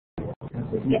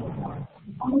Yeah.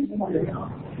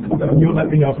 You'll let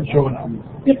me know if it's showing up.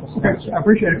 Yep. Okay, I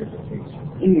appreciate it.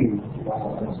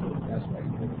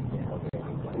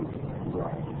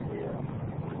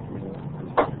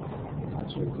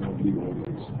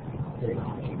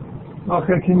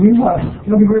 Okay, can you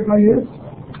tell me where everybody is?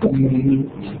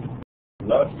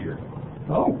 Not here.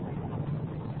 Oh.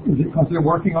 Is it because they're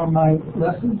working on my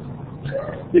lessons?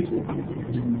 If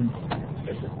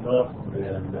it's not,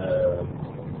 then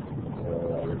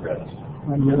I regret it. I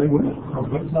really would.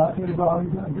 But it's not anybody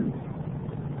I do.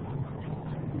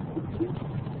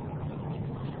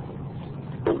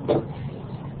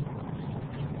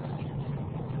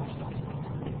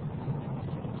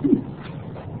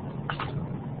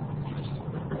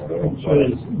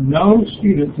 There's no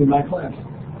students in my class.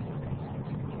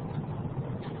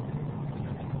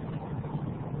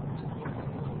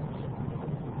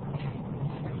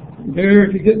 There,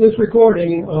 if you get this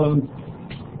recording,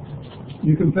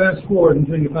 you can fast forward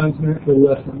until you find some actual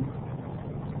lesson.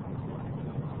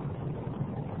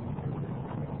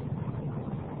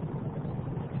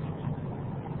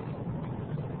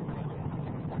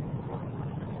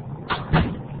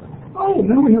 Oh,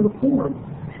 now we have a form.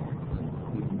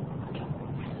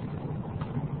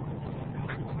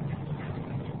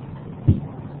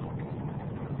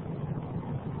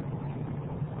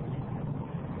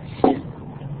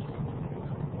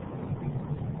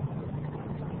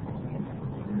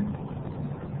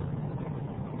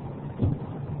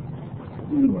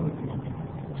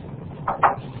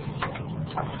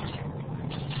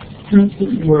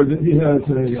 Where he has a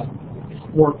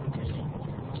work.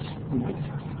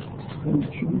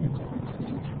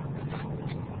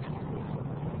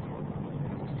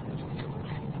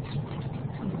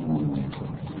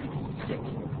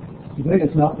 Today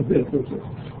it's not the bit, is it?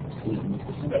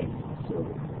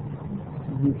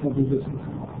 Cover this one.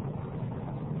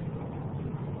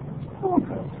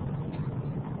 Okay.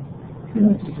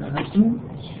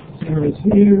 There is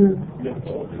here.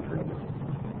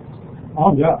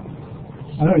 Oh yeah.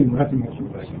 I don't even recognize you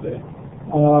back today.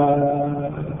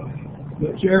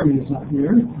 But Jeremy is not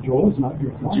here. Joel is not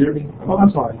here. Jeremy? Oh, I'm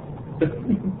sorry.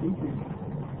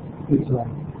 It's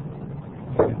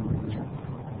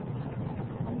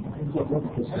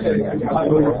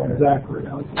Zachary.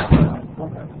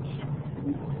 Okay.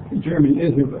 Jeremy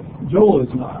is here, but Joel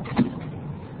is not.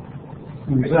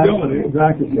 And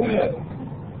Zach is here.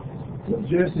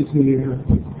 Jesse's here.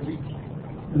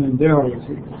 And Daryl is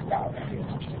here.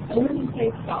 I wouldn't say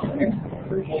scholar,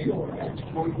 for sure.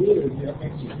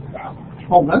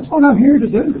 Oh, that's what I'm here to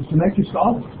do, is to make you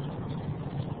scholar.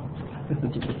 He's a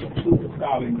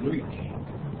scholar in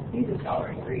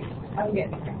Greek. I'm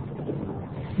getting there.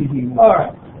 All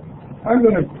right. I'm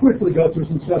going to quickly go through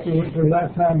some stuff we went through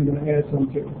last time. I'm going to add some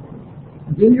to it.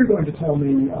 Then you're going to tell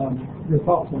me your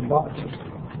thoughts on botany.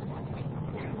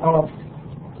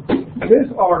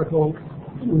 This article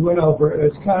we went over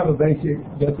as kind of a basic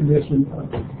definition.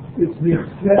 It's the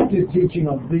accepted teaching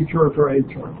of the church or a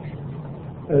church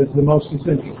as the most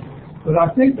essential. But I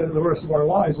think that the rest of our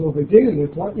lives will be dealing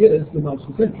with what is the most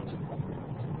essential.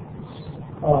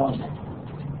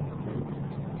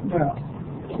 Now,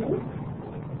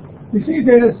 you see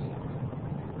this,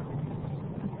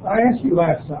 I asked you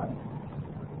last time,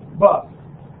 but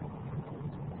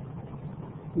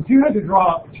if you had to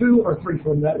draw 2 or 3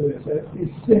 from that list, that's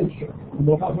essential, and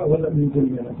we'll talk about what that means in a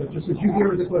minute, but just as you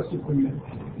hear the question for a minute,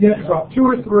 you had to draw 2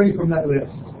 or 3 from that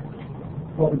list,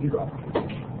 what would you draw?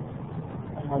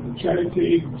 The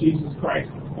Trinity, Jesus Christ,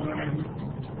 the Son,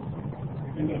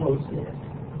 and the Holy Spirit.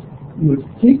 You would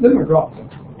keep them or drop them?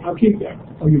 I'll keep them.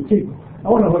 Oh, you keep them. I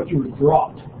want to know what you would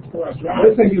drop. That's right.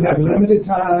 Let's say you have limited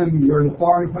time, you're in a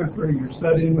foreign country, you're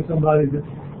studying with somebody that's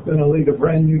going to lead a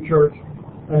brand new church,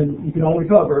 and you can only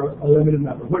cover a limited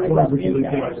number. Which one would you leave?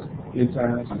 End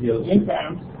times and hills. End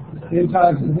times. End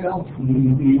times and hills?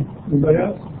 Mm-hmm. Anybody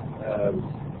else?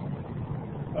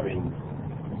 I mean,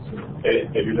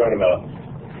 if you're talking about...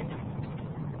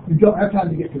 You don't have time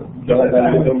to get to them. Don't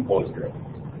have them Holy Spirit.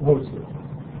 Holy Spirit.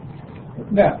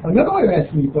 Now, another way of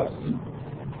asking you a question,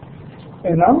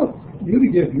 and I want you to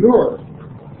give your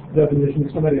definition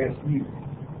if somebody asks you,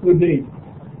 would be,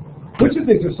 which of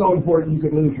things are so important you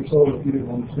could lose your soul if you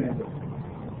didn't understand it?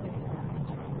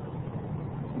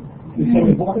 Is it so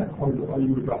important, or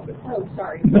you would drop it? Oh,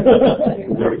 sorry.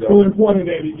 So important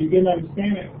that you didn't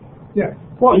understand it. Yeah.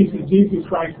 Well, Jesus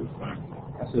Christ is Son.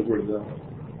 I said where to go.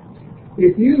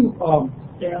 If you,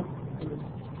 Yeah.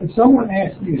 if someone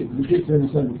asks you, you get to in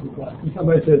a Sunday school class, and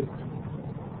somebody says,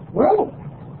 well,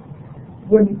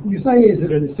 when you say is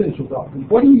it an essential doctrine,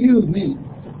 what do you mean?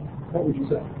 What would you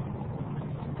say?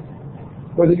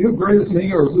 whether you agree with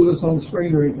me or who is on the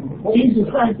screen or anything. Jesus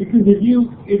Christ, because if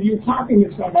you're talking to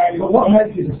somebody, But what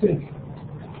makes you essential?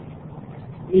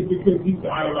 it's because he's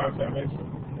out of our salvation.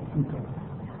 Okay.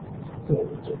 So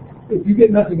if you get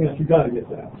nothing else, you got to get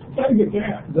that. Gotta get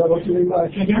that. Is that what you mean by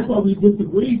it? And that's why we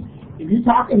disagree. If you're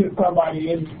talking to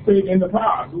somebody and say in the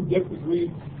past who disagrees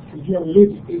with your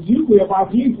religion, it's usually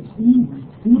about Jesus.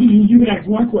 Who do you can ask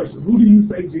one question, who do you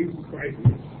say Jesus Christ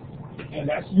is? And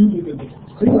that's usually the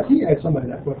He asked somebody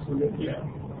that question. Didn't he?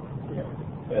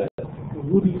 yeah.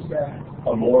 Who do you say?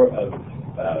 A more of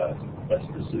a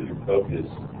specific focus.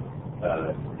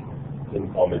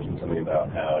 Then Paul mentioned something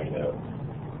about how,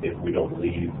 if we don't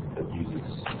believe that Jesus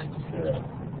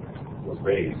was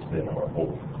raised, then our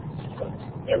whole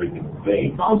everything is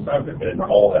vain. And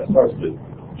all that starts with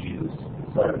Jesus, the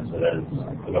Son. So that is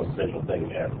the most essential thing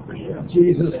to have for you.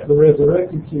 Jesus, the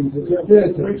resurrected Jesus. Yeah,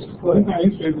 Yes, he's not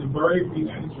interested in buried, he's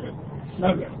not interested.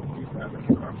 Nothing.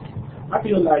 I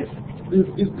feel like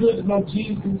it's good to know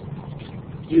Jesus,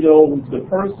 the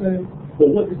person, but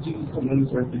what did Jesus come on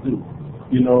this earth to do?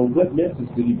 What message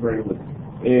did he bring with him?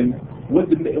 And what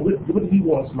did he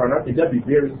want us to learn? I think that'd be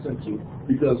very essential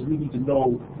because we need to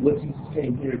know what Jesus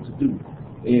came here to do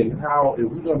and how, if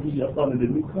we're going to be up under the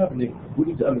new covenant, we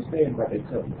need to understand about that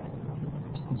covenant.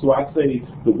 So I say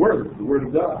the Word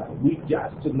of God. We've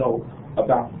got to know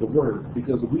about the Word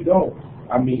because if we don't,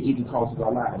 it can cost us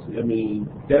our lives.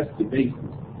 That's the basis.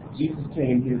 Jesus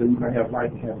came here that we might have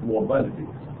life and have more abundantly.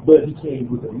 But he came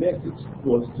with a message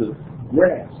for us to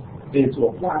grasp and to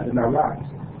apply in our lives.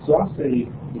 So I say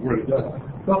the Word of God.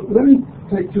 Well, let me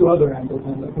take two other angles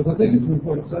on that, because I think it's an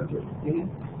important subject.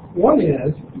 One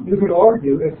is, you could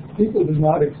argue, if people do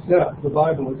not accept the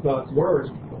Bible as God's Word,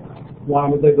 why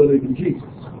would they believe in Jesus?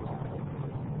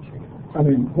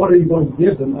 What are you going to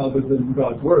give them other than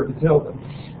God's Word to tell them?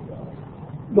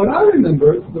 But I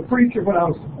remember the preacher when I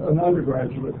was an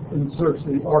undergraduate in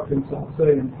Searcy, Arkansas,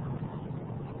 saying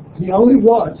he only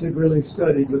once had really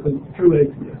studied with a true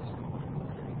atheist.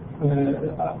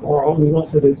 Or only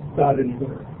once that it's got any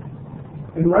better.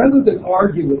 And rather than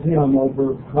argue with him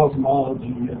over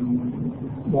cosmology and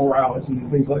morality and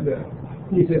things like that,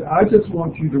 he said, I just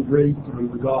want you to read through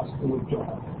the Gospel of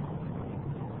John.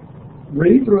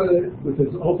 Read through it with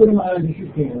as open a mind as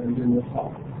you can and then we'll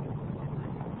talk.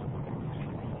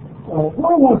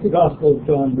 Why was the Gospel of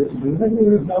John written? Do you think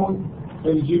there is no one?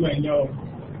 So that you may know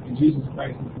that Jesus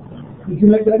Christ is the Son of God. Did you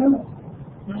make that up?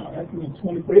 No, that's in the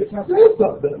 20th It says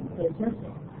something. century.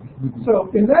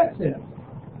 So, in that sense,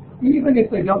 even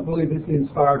if they don't believe it's the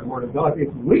inspired Word of God,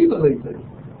 if we believe it,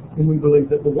 and we believe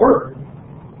that the Word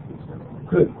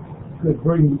could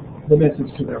bring the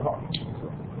message to their heart.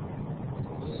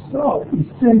 So,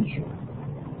 essential.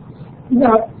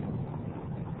 Now,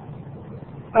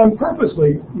 I'm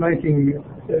purposely making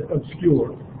it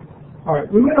obscure. All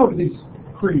right, we went over these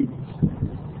creeds.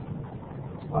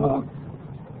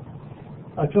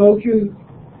 I told you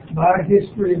my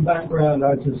history and background,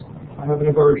 I have an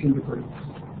aversion to creeds.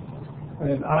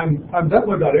 And I'm that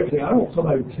way about everything. I don't want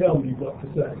somebody to tell me what to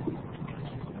say.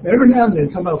 Every now and then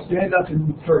somebody will stand up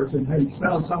in church and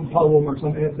found some poem or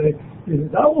some essay and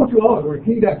says, I want you all to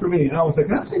repeat after me. And I will say,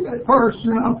 can I see that first?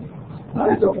 I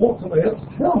just don't want somebody else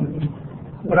to tell me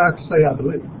what I have to say I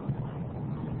believe.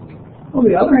 On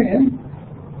the other hand,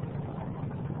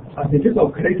 I think it's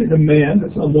okay to demand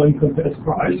that someone confess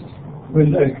Christ when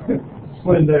they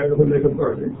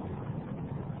converted.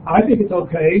 I think it's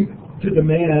okay to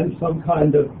demand some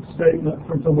kind of statement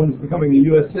from someone who's becoming a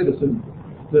U.S. citizen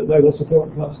that they will support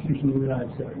the Constitution of the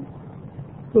United States.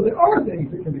 So there are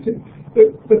things that can be said.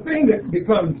 The thing that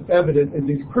becomes evident in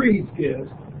these creeds is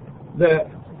that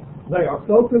they are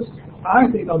focused, I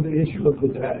think, on the issue of the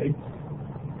day,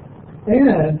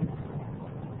 and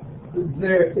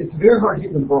it's very hard to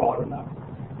keep them broad enough.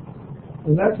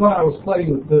 And that's why I was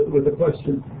playing with the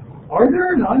question, are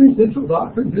there non-essential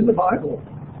doctrines in the Bible?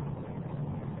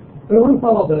 But I want to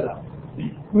follow that up.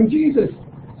 When Jesus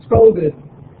scolded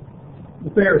the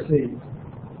Pharisees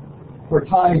for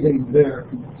tithing their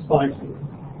spices,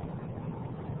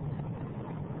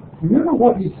 remember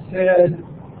what he said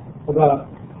about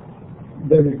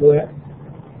their neglect?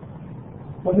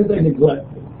 What did they neglect?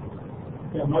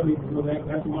 Yeah, mother,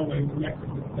 that's one they neglected.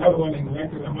 The other one they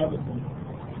neglected their mother.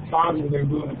 Fathers, they were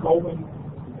doing the COVID.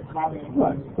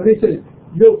 Right. But he said,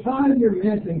 you'll tithe your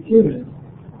mint and cumin,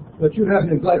 but you have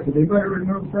neglected. Anybody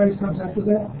remember the phrase comes after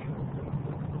that?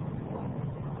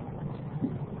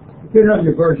 Depending on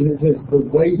your version, it says, the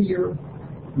weightier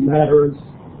matters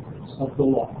of the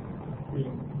law.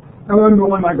 I remember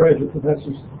one of my graduate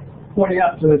professors pointing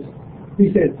out to us,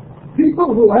 he said,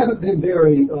 people who haven't been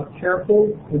very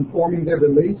careful in forming their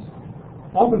beliefs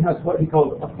often has what he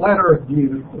calls a flat earth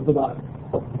view of the Bible.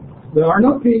 There are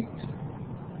no peaks.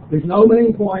 There's no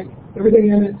main point. Everything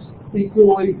in it's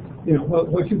equally,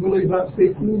 what you believe about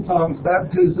speaking in tongues,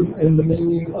 baptism, and the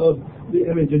meaning of the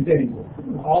image in Daniel.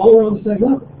 All are on the same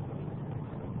level.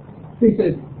 He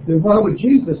says, then why would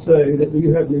Jesus say that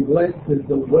you have neglected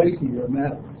the weightier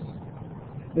matters?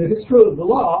 And if it's true of the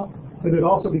law, could it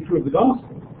also be true of the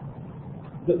gospel?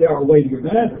 That there are weightier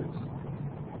matters.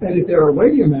 And if there are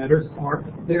weightier matters,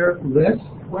 aren't there less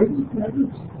weightier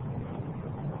matters?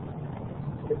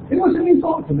 It was an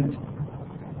insult to me.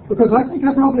 Because I think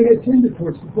I probably had tended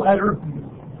towards the flat earth view.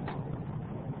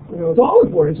 It's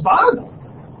always where it's Bible.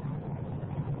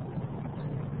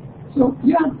 So,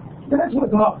 yeah, that's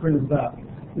what doctrine is about.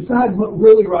 Decide what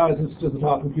really rises to the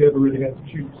top if you ever really have to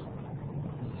choose.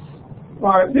 All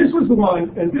right, this was the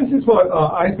one, and this is what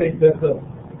I think that the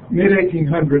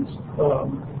mid-1800s,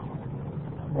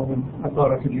 I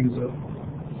thought I could use a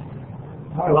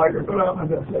highlighter, but I'm not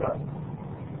going to set.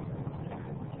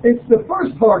 It's the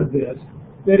first part of this,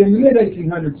 that in the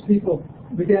mid-1800s, people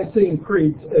began seeing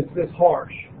creeds as this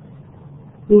harsh.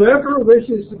 Whoever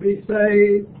wishes to be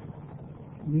saved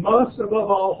must, above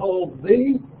all, hold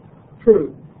the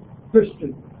true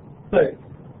Christian faith.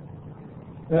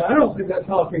 Now, I don't think that's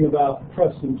talking about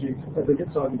trust in Jesus. I think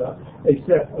it's talking about a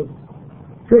set of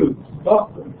truths,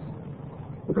 doctrines,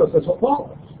 because that's what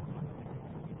follows.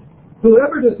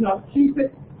 Whoever does not keep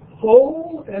it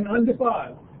whole and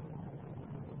undefiled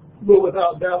will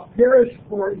without doubt perish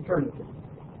for eternity.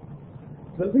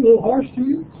 Does that seem a little harsh to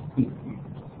you?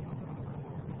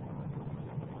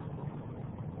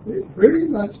 It pretty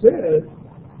much says,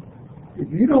 if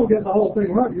you don't get the whole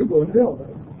thing right, you're going to hell.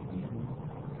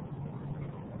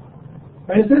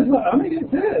 And it says, it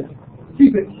says,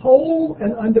 keep it whole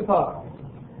and undefiled.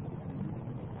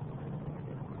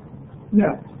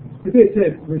 Now, if it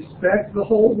said, respect the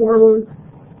whole word,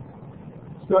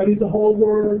 study the whole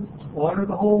word, honor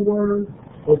the whole word,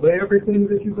 obey everything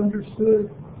that you've understood,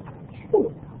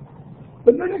 sure.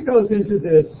 But then it goes into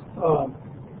this,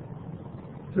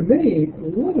 to me, a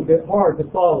little bit hard to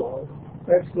follow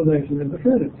explanation of the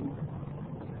Trinity.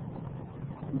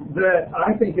 That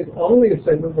I think is only a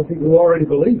statement for people who already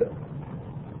believe it.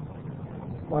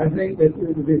 I think that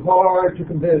it would be hard to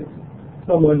convince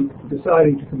someone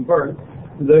deciding to convert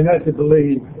that they had to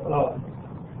believe.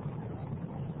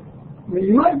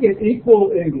 You might get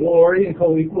equal in glory and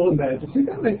co-equal in majesty.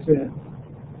 That makes sense.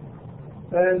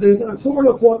 And then sort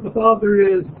of what the Father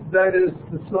is, that is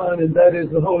the Son, and that is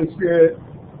the Holy Spirit.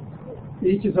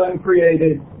 Each is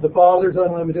uncreated. The Father is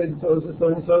unlimited, and so is the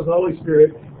Son, and so is the Holy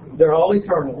Spirit. They're all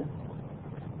eternal.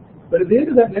 But at the end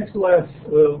of that next to last,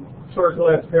 first to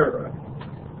last paragraph,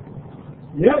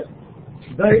 yet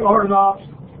they are not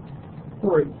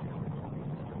free.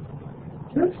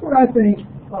 That's where I think,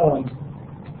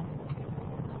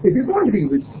 if you're going to be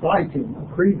reciting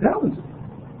a creed,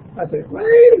 I say,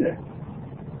 wait a minute.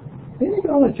 Any of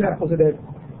the chapel today,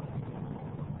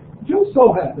 just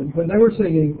so happened when they were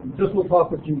singing Just We'll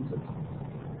Talk with Jesus,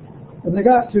 and they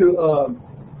got to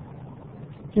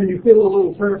can you feel a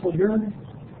little prayerful yearning?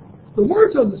 The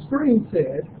words on the screen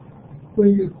said, when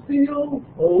you feel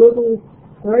a little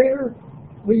prayer,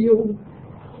 wheel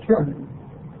turning.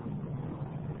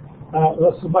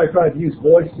 Unless somebody tried to use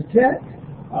voice to text,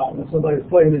 unless somebody's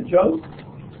playing a joke.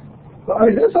 But I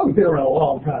mean, that's something been around a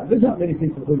long time. There's not many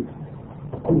people who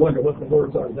wonder what the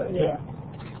words are today. Yeah.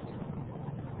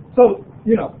 So,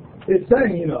 it's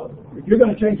saying, if you're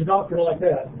going to change a doctrine like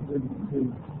that,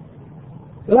 then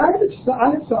but I had to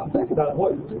stop and think about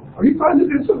what, are you trying to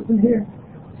do something here?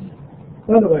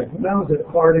 By the way, when I was at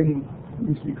Harding,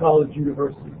 used to be College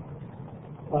University,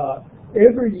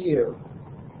 every year,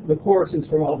 the courses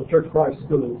from all the Church of Christ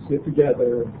schools get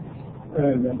together,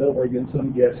 and then they'll bring in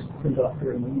some guest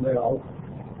conductor, and then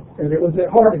and it was at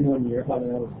Harding one year when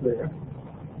I was there,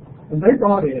 and they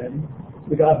brought in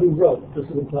the guy who wrote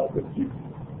Just a Little Talk with Jesus.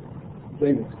 His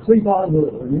name is Cleavon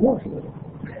Little, and he was Little.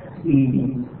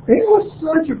 Mm-hmm. It was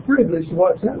such a privilege to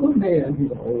watch that little man,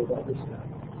 he's all about this stuff,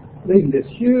 leading this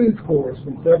huge course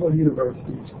from several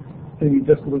universities, singing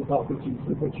Just a Little Talk with Jesus,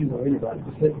 which anybody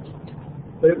could sing.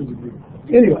 But it was a group.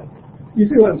 Anyway, you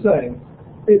see what I'm saying?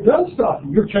 It does stop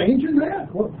you. You're changing that?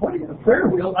 What are you, a prayer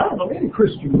wheel? I don't know any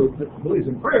Christian group that believes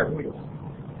in prayer wheels.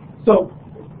 So,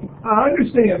 I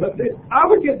understand, but I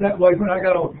would get that way when I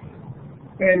got on.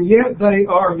 And yet they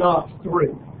are not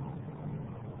three.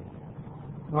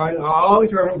 All right, all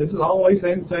eternal. This is always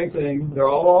saying the same thing. They're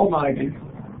all almighty,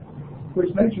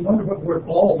 which makes you wonder what the word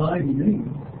almighty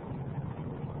means.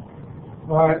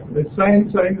 All right, the same.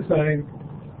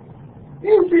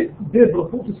 Is it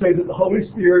biblical to say that the Holy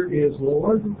Spirit is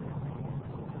Lord?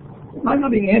 It might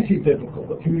not be anti-biblical,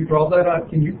 but can you draw that out?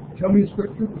 Can you tell me a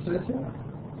scripture that says that?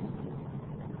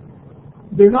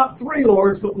 They're not three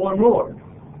Lords, but one Lord.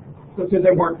 So it said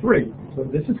there weren't three. So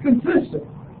this is consistent.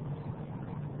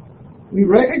 We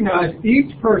recognize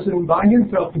each person by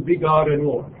himself to be God and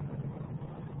Lord.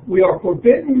 We are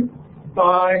forbidden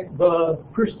by the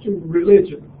Christian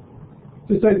religion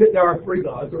to say that there are three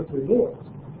gods or three Lords.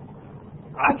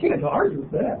 I can't argue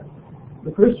with that.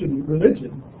 The Christian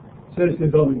religion says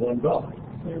there's only one God.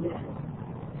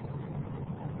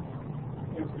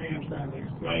 This man trying to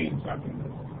explain something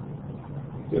that's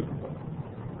difficult.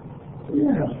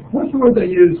 Yeah. What's the word they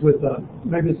use with,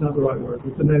 maybe it's not the right word,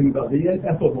 with the name of God, the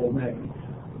ineffable name.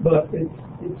 But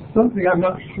it's something I'm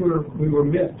not sure we were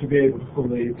meant to be able to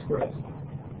fully express.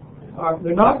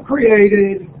 They're not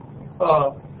created,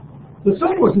 the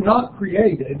Son was not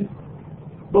created,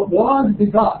 but was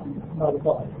begotten by the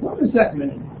Father. What does that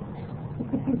mean?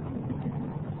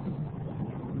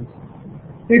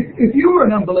 If you were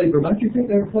an unbeliever, don't you think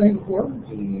they were playing with words?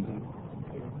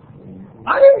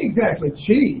 I didn't exactly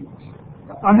cheat.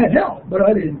 I had help, but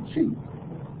I didn't cheat.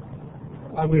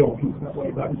 We don't think that way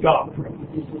about doctrine.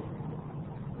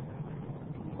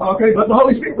 Okay, but the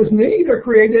Holy Spirit was neither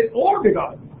created or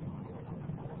begotten.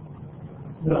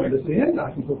 No, this end,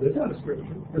 I can pull this out of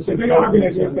Scripture.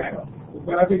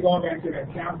 But I think going back to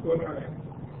that council,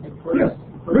 yes,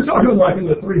 we're talking like in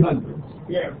the 300s.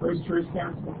 Yeah, first church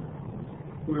council,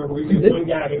 where we just one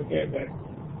guy that said that,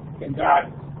 and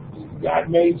God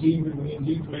made Jesus, and then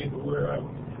Jesus made the world,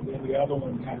 and then the other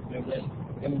one kind of said that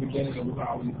in the beginning it was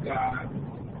always God,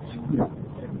 and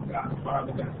God the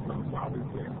Father, God the Son was always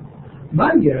there.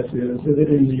 My guess is that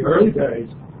in the early days,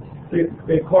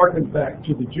 they harkened back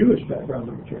to the Jewish background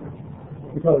of the church.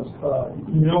 Because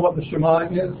you know what the Shema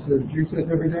is? The Jew says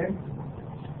every day?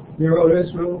 Hear, O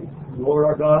Israel, the Lord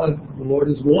our God, the Lord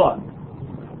is one.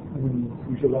 And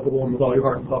you shall love the Lord with all your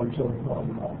heart and all your soul and all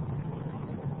your mind.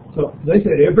 So they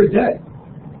said every day,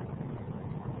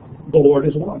 the Lord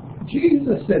is one.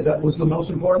 Jesus said that was the most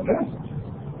important passage.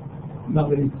 Not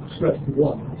that he stressed the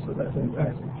oneness of that same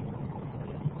passage.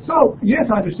 So, yes,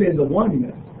 I understand the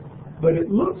oneness, but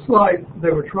it looks like they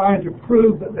were trying to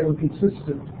prove that they were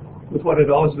consistent with what had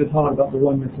always been taught about the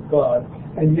oneness of God,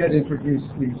 and yet introduce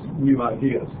these new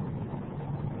ideas.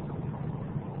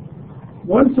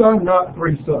 One Son, not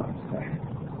three sons.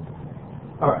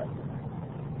 All right.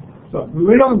 So we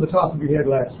went on the top of your head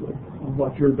last week on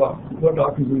what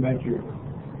doctrines we make your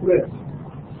list.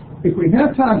 If we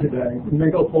have time today, we may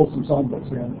go pull some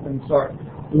songbooks in and start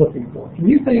looking for. Can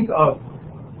you think of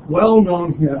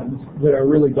well-known hymns that are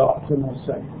really doctrinal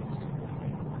statements?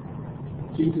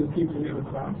 Jesus keeping me the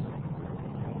cross.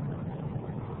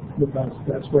 Because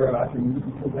that's where I can,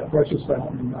 that precious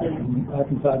fountain, I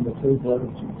can find the true blood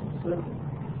of Jesus.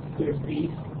 There's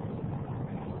peace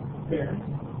there.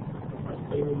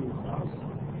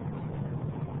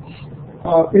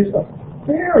 It's a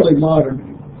fairly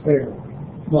modern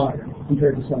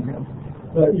compared to some hymns.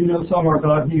 But you know, some are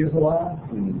God, He is alive.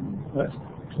 That's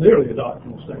clearly a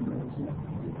doctrinal statement, isn't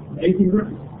it? 18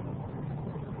 verses.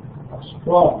 A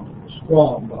strong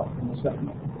doctrinal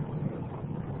statement.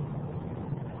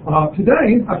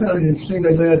 Today, I found it interesting,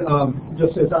 they said,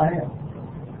 just as I am.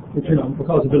 Which, you know,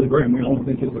 because of Billy Graham, we only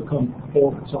think it would come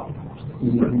forward song. It's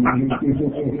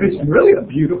really a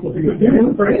beautiful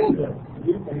thing for him.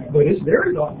 But it's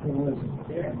very doctrinal, isn't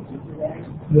it?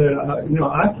 That, you know,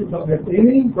 I don't have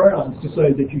any grounds to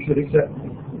say that you should accept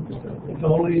me. It's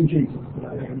only in Jesus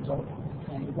that I am so.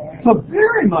 So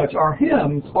very much our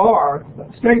hymns are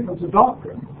statements of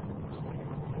doctrine.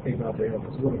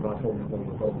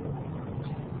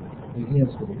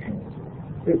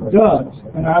 It does.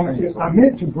 And I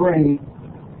meant to bring,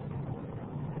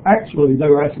 actually, they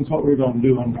were asking us what we were going to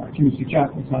do on our Tuesday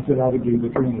chaplains, and I said I would do the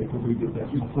Trinity because we did that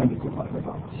in Sunday school.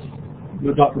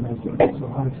 The doctor has done it, so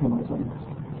I have some of those.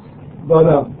 But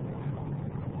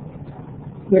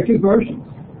there are two versions.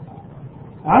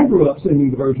 I grew up singing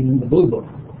the version in the Blue Book.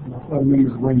 I remember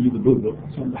to bring you the Blue Book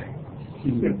Sunday.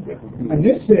 And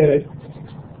it said,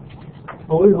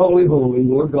 Holy, holy, holy,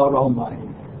 Lord God Almighty,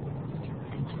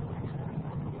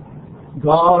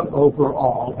 God over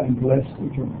all and blessed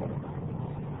eternally.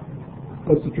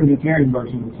 What's the Trinitarian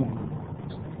version of the same?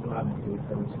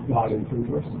 God in three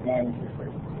persons.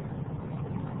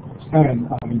 And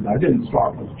I mean, I didn't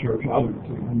start with the church I went to.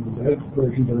 I mean, that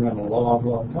version's been around a long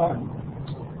time.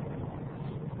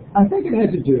 I think it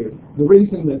had to do, the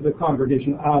reason that the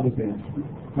congregation I was in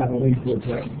kind of leaned towards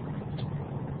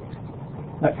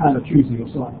that kind of choosing of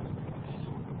songs.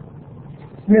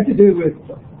 It had to do with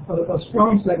a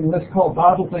strong statement, let's call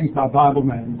Bible things by Bible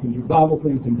names, and do Bible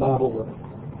things in Bible ways.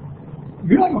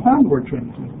 you're not going to find the word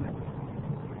Trinity in there.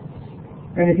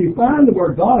 And if you find the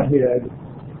word Godhead,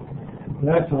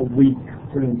 that's a weak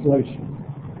translation.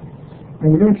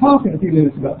 And we're going to talk in a few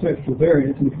minutes about textual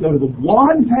variants, and if you go to the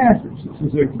one passage that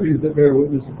says there are three that bear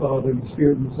witness, the Father, the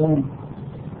Spirit, and the Son,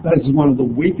 that is one of the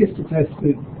weakest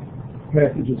attested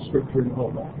passages of Scripture in the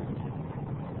whole Bible.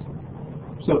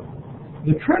 So,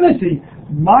 the Trinity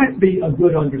might be a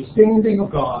good understanding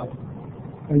of God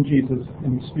and Jesus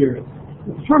and the Spirit.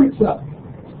 But the term itself,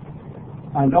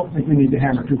 I don't think we need to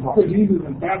hammer too hard. So Jesus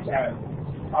is baptized.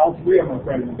 All three of them are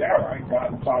present there, right?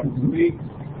 God the Father speaks,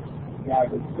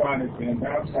 God the Son is being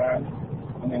baptized,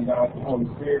 and then God the Holy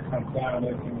Spirit comes down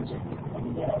as image of the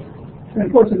water. And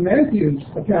of course, in Matthew's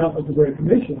account of the Great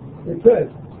Commission, it says,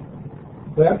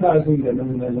 baptizing them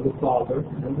in the name of the Father,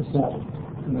 and of the Son,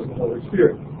 and of the Holy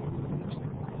Spirit.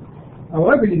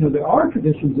 However, there are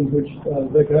traditions in which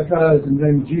they baptize in the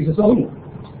name of Jesus only.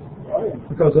 Oh, yeah.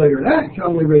 Because later in Acts, you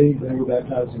only read they were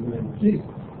baptized in the name of Jesus.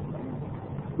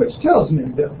 Which tells me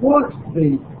that what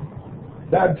the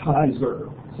baptizer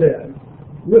said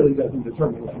really doesn't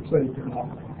determine whether you're saved or not.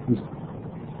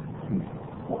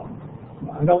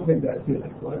 I don't think that's it.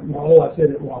 Although I said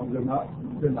it wrong,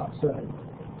 they're not saved.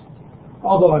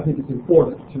 Although I think it's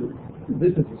important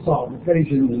this is a solemn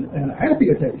occasion and a happy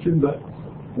occasion, but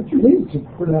you need to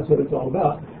pronounce what it's all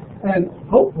about. And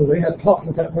hopefully have talked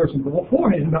with that person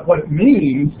beforehand about what it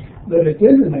means that it's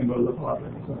in the name of the Father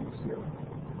and the Son and the Spirit.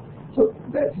 So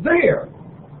that's there.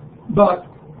 But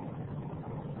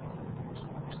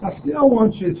I still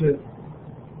want you to,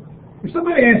 if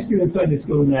somebody asks you in Sunday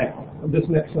school now, of this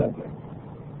next subject,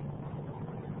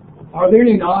 are there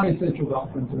any non-essential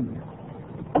doctrines in there?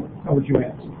 How would you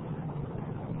answer?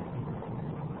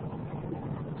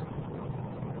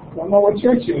 I don't know what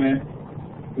church you're in.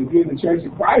 If you're in the Church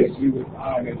of Christ, you would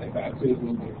argue that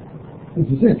baptism It's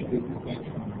essential. is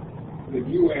essential. But if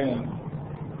you were in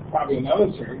probably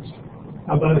another church,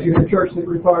 How about if you're in a church that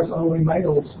requires only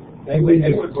males? their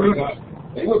argument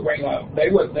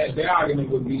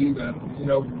would be either,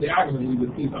 their argument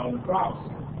would be he's on the cross.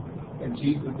 And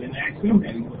Jesus didn't ask him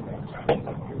that he was baptized.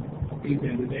 He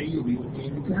said today you'll be with me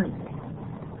in eternity.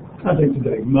 I think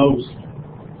today most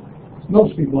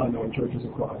people I know in churches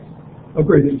of Christ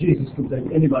agree that Jesus can take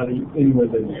anybody anywhere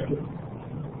they want to.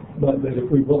 But that if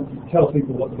we want to tell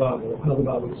people how the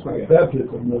Bible describes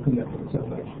baptism, we'll connect with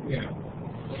salvation. Yeah.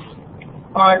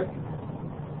 All right.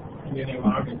 And then they were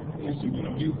arguing the instrument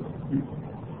of music.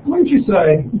 Wouldn't you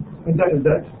say, and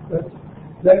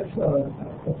that's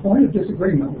a point of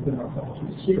disagreement within our culture,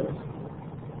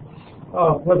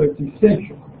 whether it's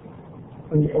essential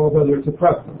or whether it's a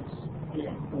preference,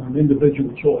 or an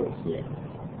individual choice. Yeah.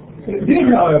 It did,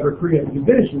 however, create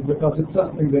division because it's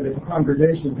something that if a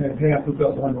congregation had half who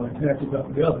felt one way and half who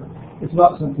felt the other, it's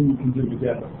not something you can do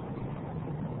together.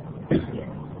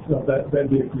 So that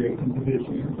did create some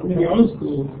division. I mean, the old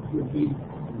school would be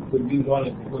going to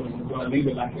leave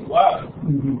it like it was.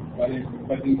 Mm-hmm.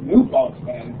 But these new folks,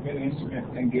 man, it's been an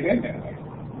instrument and get in there.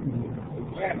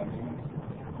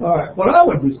 All right. What I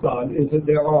would respond is that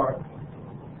there are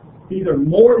either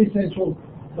more essential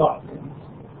doctrines,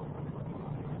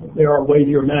 there are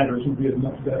weightier matters would be a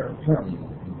much better term.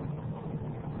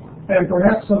 And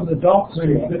perhaps some of the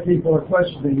doctrines that people are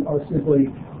questioning are simply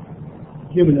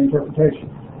human interpretation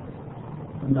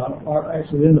and are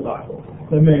actually in the Bible.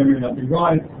 They may or may not be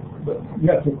right, but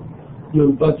you have to do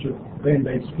a bunch of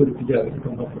band-aids to put it together to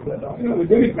come up with that doctrine. The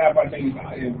good example I think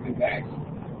about is Acts.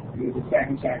 The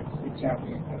second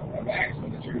chapter of Acts when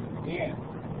the church began.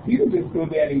 Peter just stood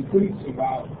there and he preached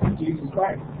about Jesus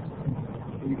Christ.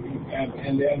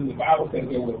 And then the Bible says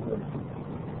there was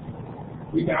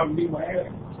we found people had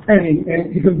it. And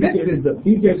he convicted them.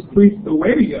 He just preached the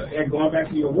way and going back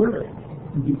to your word.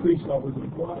 He preached what was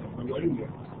important.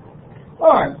 All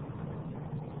right.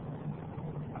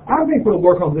 I think we'll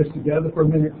work on this together for a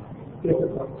minute.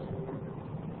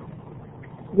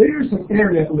 There's some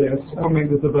internet lists I'll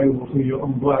make this available to you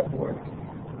on Blackboard.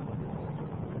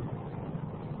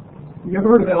 You ever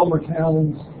heard of Elmer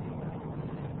Towns?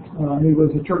 He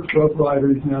was a church growth writer.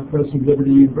 He's now president of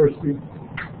Liberty University.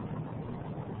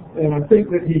 And I think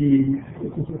that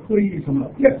if this will please come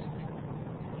up. Yes.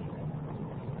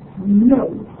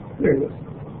 No. There it is.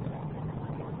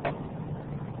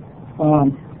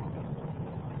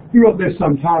 He wrote this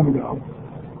some time ago.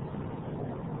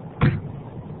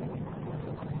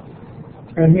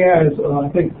 And he has, I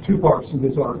think, two parts to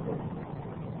this article.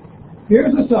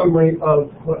 Here's a summary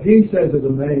of what he says is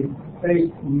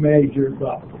eight major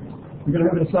doctrines. You're going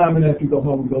to have an assignment after you go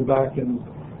home and go back, and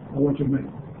I want you to make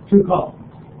 2 columns.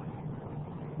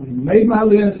 He made my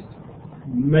list,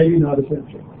 maybe not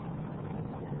essential.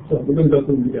 So we're going to go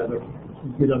through them together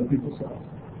and get other people's thoughts.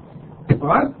 All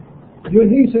right? You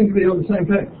and he seem to be on the same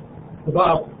page. The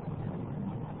Bible.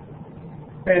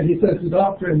 And he says the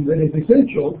doctrine that is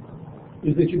essential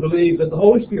is that you believe that the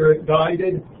Holy Spirit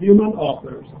guided human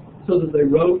authors so that they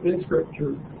wrote in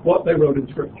Scripture what they wrote in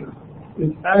Scripture.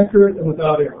 It's accurate and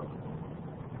without error.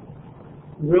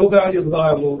 The real value of the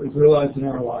Bible is realized in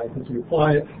our life as we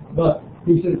apply it. But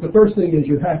he says the first thing is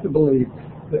you have to believe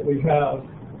that we have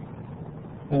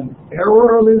an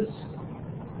errorless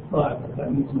Bible.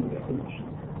 That needs no definition.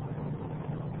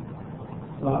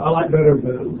 I like better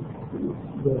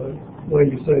the way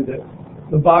you say that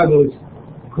the Bible is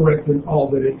correct in all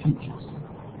that it teaches,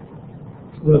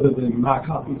 rather than my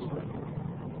copy is correct.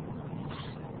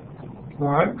 All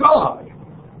right, God.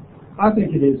 I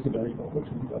think it is debatable which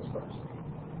one goes first.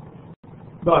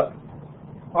 But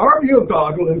our view of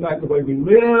God will impact the way we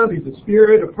live. He's a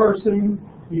spirit, a person.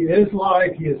 He is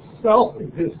life. He is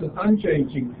self-existent,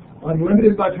 unchanging,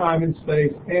 unlimited by time and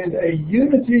space, and a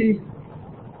unity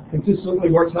consistently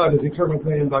works out his eternal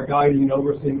plan by guiding and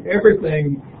overseeing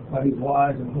everything by his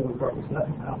wise and holy purpose. That's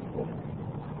a mouthful.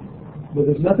 But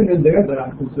there's nothing in there that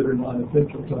I consider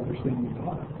non-essential to understanding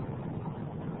God.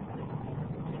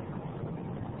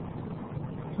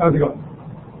 How's it going?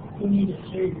 You need a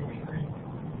Savior.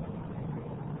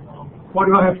 Why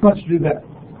do I have much to do that?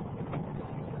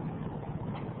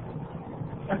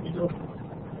 I have to go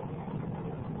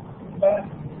back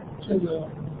to the,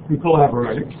 We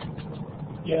collaborating.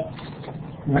 yeah,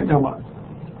 Right now what?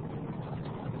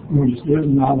 We just do it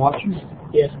and not watch you?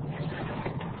 yeah.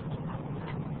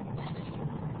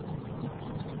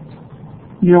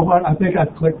 You know what? I think I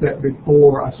clicked that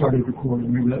before I started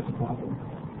recording. Maybe that's the problem.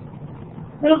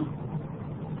 Well,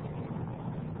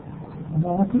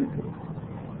 No, I clicked it.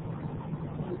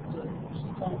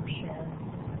 stop sharing.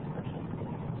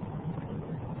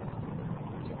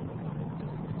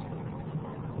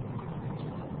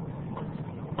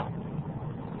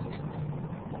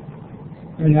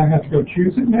 And I have to go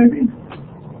choose it, maybe?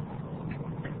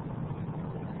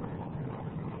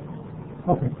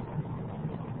 Okay.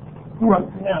 All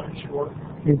right. Now it's short.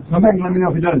 Come back and let me know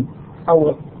if you're done. I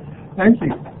will. Thank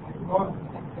you.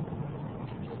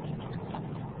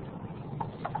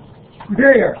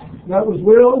 There. That was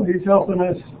Will. He's helping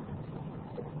us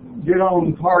get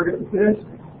on target with this.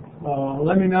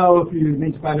 Let me know if you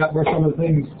need to find out where some of the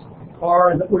things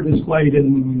are that were displayed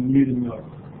in you didn't know.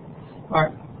 All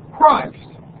right. Christ.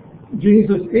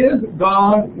 Jesus is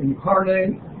God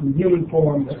incarnate in human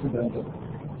form as redemptive.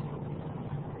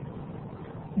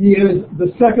 He is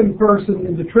the second person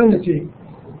in the Trinity.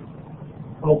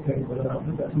 Okay, but I don't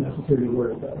think that's necessarily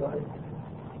worded that way.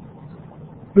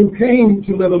 Who came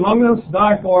to live among us,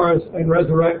 die for us, and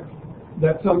resurrect,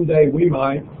 that someday we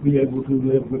might be able to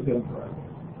live with Him forever.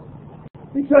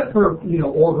 Except for,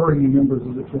 ordering the members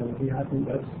of the Trinity. I think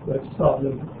that's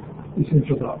solid,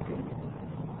 essential doctrine.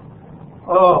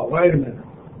 Oh, wait a minute.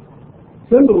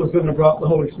 Symbol was going to drop the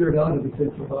Holy Spirit out of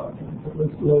essential doctrine. So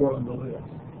let's lower on the list.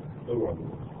 Lower on the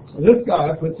list. So this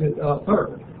guy puts it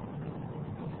third.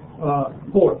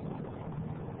 Fourth.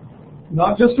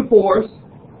 Not just a force,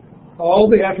 all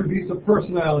the attributes of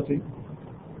personality.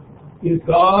 He is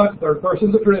God, third person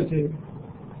of the Trinity,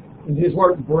 and His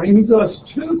work brings us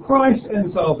to Christ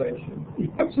and salvation,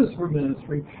 equips us for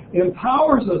ministry,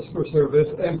 empowers us for service,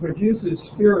 and produces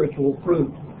spiritual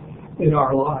fruit in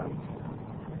our lives.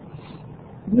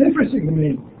 It's interesting to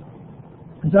me,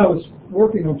 as I was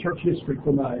working on church history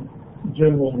for my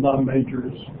general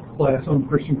non-majors class on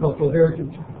Christian cultural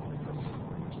heritage,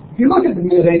 if you look at the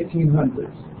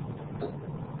mid-1800s,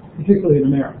 particularly in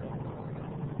America,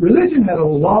 religion had a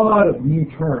lot of new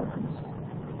terms,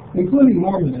 including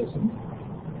Mormonism,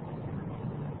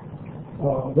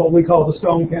 what we call the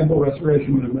Stone Campbell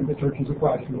Restoration Movement, the Churches of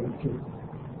Christ movement too.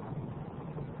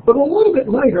 But a little bit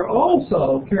later,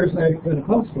 also, charismatic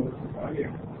Pentecostalism.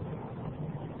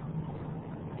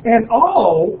 And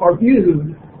all are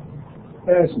viewed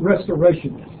as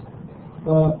restorationists.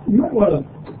 You might want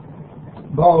to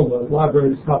borrow the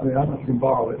library's copy. I don't know if you can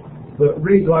borrow it, but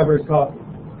read the library's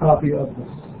copy of the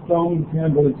Stone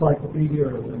Campbell Encyclopedia,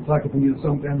 or the Encyclopedia of the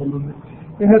Stone Campbell Movement.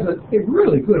 It has a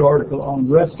really good article on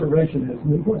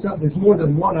restorationism. It points out there's more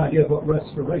than one idea of what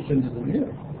restorationism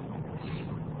is.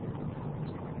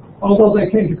 Although they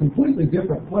came to completely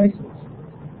different places.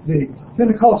 The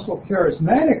Pentecostal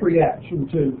charismatic reaction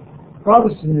to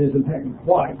Protestantism hadn't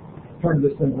quite turned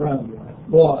this thing around yet,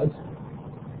 was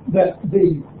that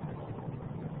the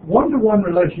one-to-one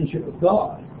relationship with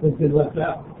God has been left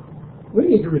out. We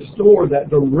need to restore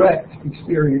that direct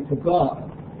experience of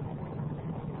God.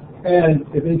 And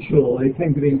eventually it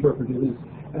came to be interpreted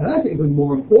And that's even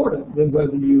more important than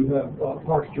whether you have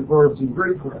parsed your verbs in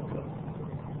Greek correctly.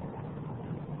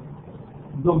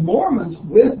 The Mormons,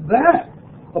 with that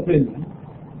opinion,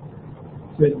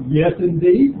 said, yes,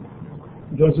 indeed,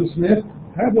 Joseph Smith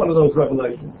had one of those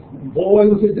revelations. And boy,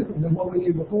 was it different than what we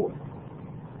knew before.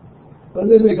 But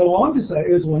then they go on to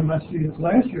say, as one of my students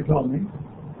last year told me,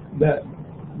 that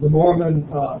the Mormon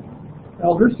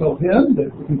elders told him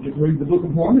that if he just read the Book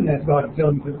of Mormon and ask God to tell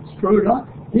him if it's true or not,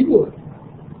 he would.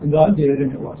 And God did,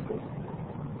 and it was true.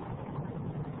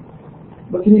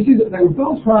 But can you see that they were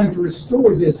both trying to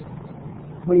restore this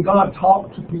when God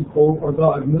talked to people or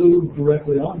God moved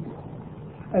directly on them?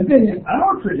 And then in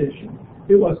our tradition,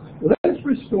 it was, let's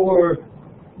restore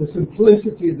the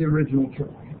simplicity of the original church.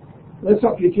 Let's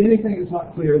not teach anything that's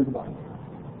not clear in the Bible.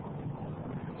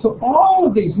 So all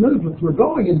of these movements were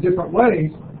going in different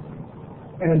ways,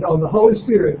 and on the Holy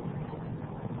Spirit,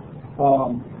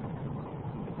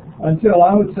 until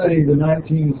I would say the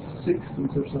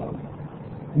 1960s or so,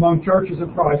 among churches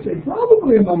of Christ, and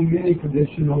probably among many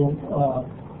traditional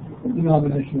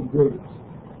denominational groups,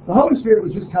 the Holy Spirit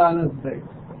was just kind of there.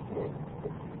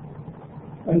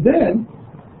 And then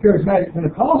charismatic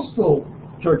Pentecostal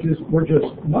churches were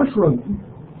just mushrooming,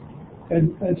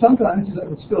 and sometimes that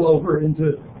would spill over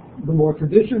into the more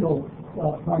traditional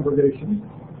congregations.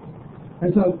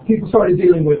 And so people started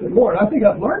dealing with it more. And I think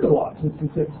I've learned a lot since the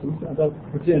 60s. I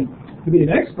don't pretend to be an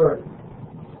expert.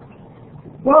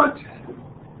 But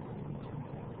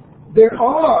there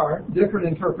are different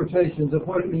interpretations of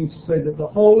what it means to say that the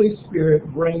Holy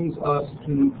Spirit brings us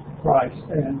to Christ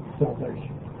and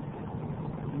salvation.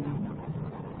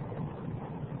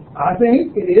 I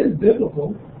think it is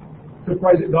biblical to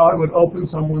pray that God would open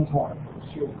someone's heart.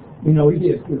 Sure. You know, He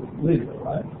did literally,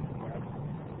 right?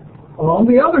 On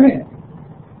the other hand,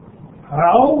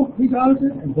 how He does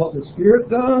it and what the Spirit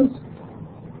does,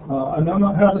 I don't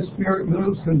know how the Spirit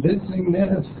moves convincing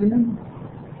men of sin.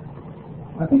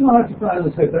 I think I'll have to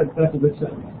finally say that's a good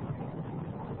sentence.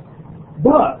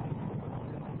 But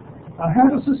I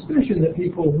have a suspicion that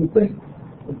people who think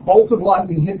a bolt of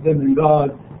lightning hit them and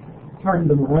God turned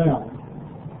them around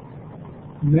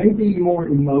may be more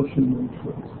emotion than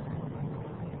truth.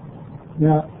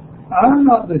 Now, I'm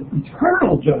not the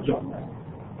eternal judge on that.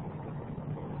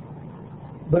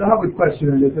 But I would question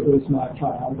it if it was my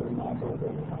child or my brother.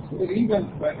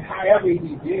 But however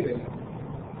he did it,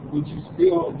 you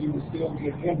would still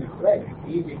give him the credit.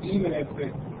 Even if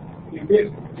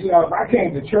I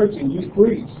came to church and you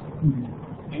preached,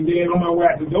 and then on my way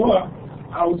out the door,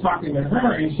 I was talking to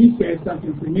her and she said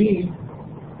something to me.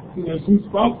 You know, she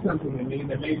spoke something to me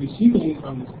that maybe she gleaned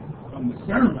from the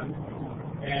sermon,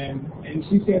 and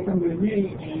she said something to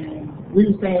me, and we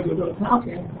were standing a little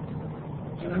talking,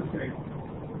 and I said,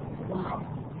 wow.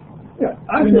 Yeah,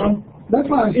 that's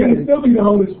why I'm saying it would still be the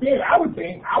Holy Spirit. I would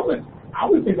think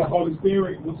the Holy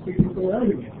Spirit was speaking through her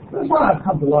again. That's why I've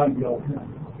come to lie to you all the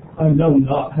time. I know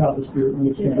not how the Spirit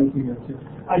moves in moving your sin.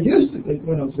 I used to think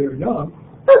when I was very young,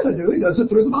 yes I do, He does it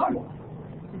through the Bible.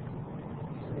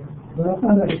 But I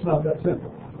find that it's not that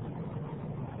simple.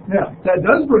 Now, that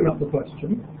does bring up the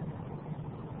question,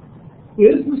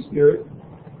 is the Spirit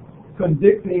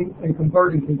convicting and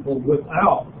converting people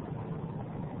without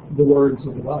the words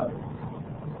of the Bible?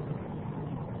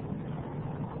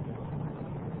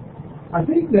 I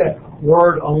think that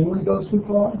word only goes too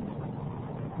far,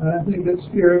 and I think that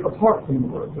Spirit apart from the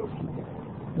word goes too far.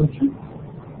 Don't you?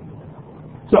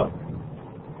 So,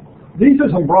 these are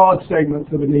some broad statements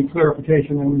that would need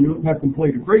clarification and you have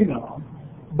complete agreement on,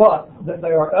 but that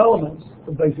they are elements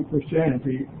of basic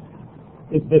Christianity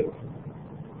is biblical.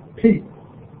 People,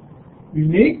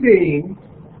 unique beings,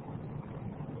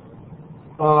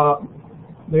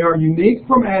 they are unique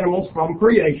from animals, from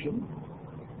creation,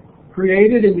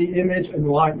 created in the image and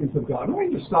likeness of God. Let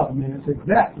me just stop a minute and say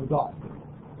that's a doctrine.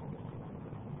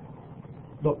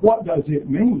 But what does it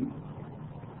mean?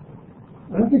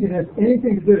 I don't think it has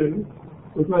anything to do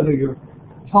with whether you're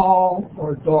tall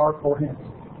or dark or handsome.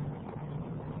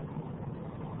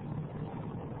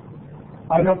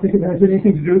 I don't think it has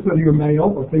anything to do with whether you're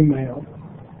male or female,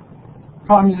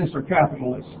 communist or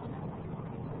capitalist.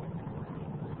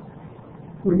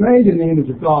 We're made in the image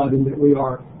of God in that we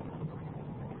are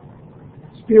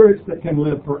spirits that can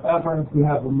live forever, who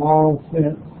have a moral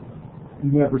sense,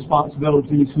 and who have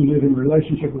responsibilities, who live in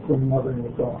relationship with one another and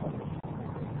with God.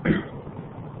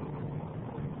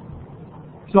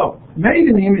 So, made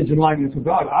in the image and likeness of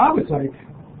God, I would say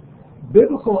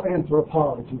biblical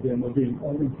anthropology then would be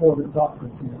an important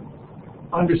doctrine for me.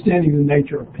 Understanding the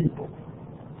nature of people.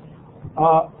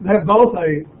 They have both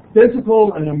a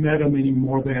physical and a meta meaning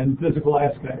more than physical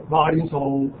aspect, body and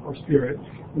soul or spirit.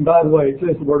 And by the way, it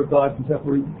says the Word of God can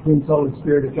separate between soul and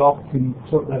spirit. If y'all can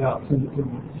sort that out, send it to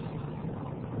me.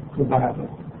 The Bible.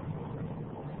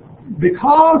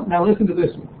 Because, now listen to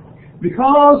this one.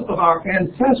 Because of our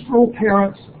ancestral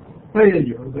parents'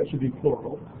 failure, that should be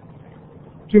plural,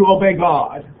 to obey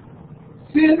God,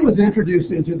 sin was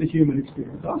introduced into the human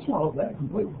experience. I swallowed that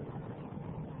completely.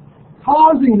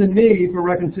 Causing the need for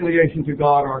reconciliation to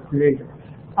God, our Creator.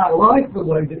 I like the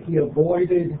way that he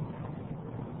avoided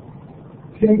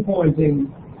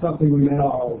pinpointing something we may not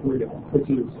all agree on, which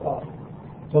is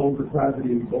total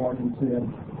depravity, born in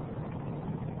sin.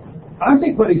 I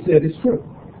think what he said is true.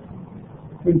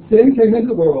 When sin came into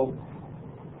the world,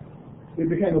 it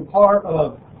became a part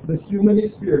of the human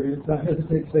experience. I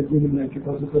hesitate to say human nature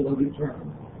because it's a loaded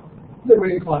term. That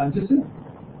we inclined to sin.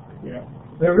 Yeah.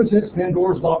 Ever since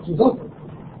Pandora's box was open.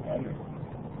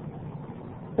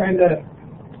 And that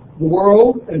the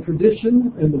world and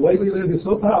tradition and the way we live is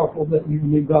so powerful that you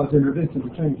need God's intervention to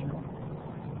change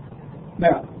it.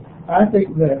 Now, I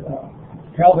think that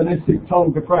Calvinistic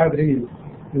total depravity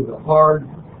is a hard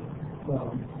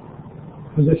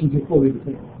position to fully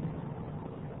defend.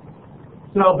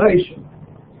 Salvation.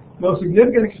 Most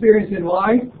significant experience in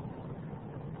life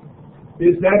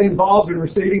is that involved in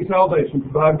receiving salvation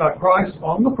provided by Christ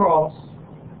on the cross,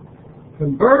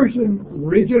 conversion,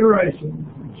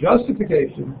 regeneration,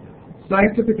 justification,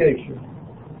 sanctification,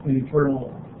 and eternal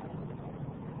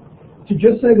life. To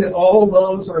just say that all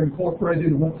those are incorporated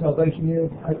in what salvation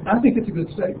is, I think it's a good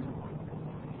statement.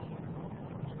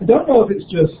 I don't know if it's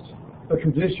just a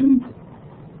tradition,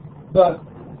 but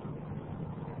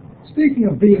speaking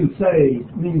of being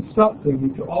saved means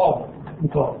something to all who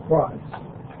follow Christ.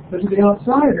 But to the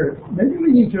outsider, maybe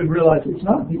we need to realize it's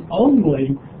not the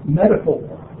only metaphor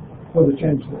for the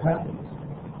change that happens.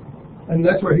 And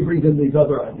that's where he brings in these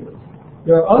other ideas.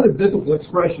 There are other biblical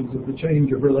expressions of the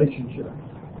change of relationship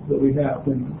that we have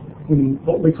when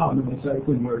what we commonly say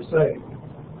when we're saved.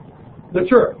 The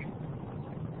church.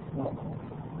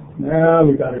 Now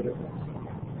we got a difference.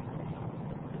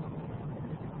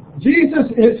 Jesus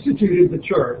instituted the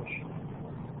church.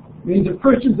 Means of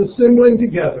Christians assembling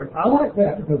together. I like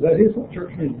that because that is what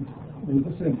church means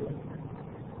assembly.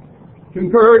 To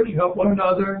encourage, help one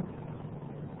another,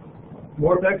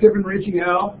 more effective in reaching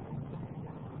out,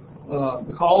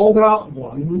 the called out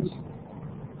ones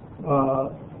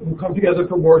who come together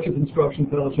for worship, instruction,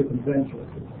 fellowship, and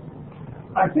evangelism.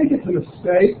 I think it's a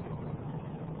mistake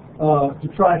to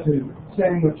try to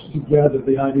sandwich together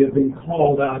the idea of being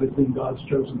called out as being God's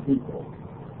chosen people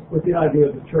with the idea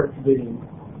of the church being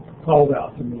called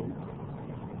out to me.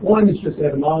 One is just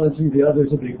etymology, the other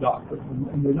is a big doctrine,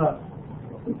 and they're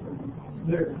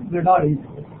not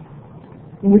equal.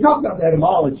 When we talk about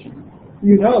etymology,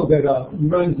 you know that you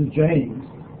run into James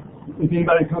if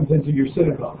anybody comes into your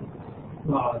synagogue.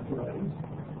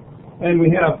 And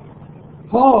we have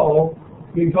Paul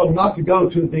being told not to go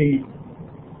to the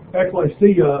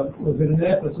ecclesia was in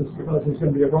Ephesus because there's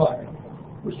going to be a riot,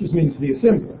 which just means the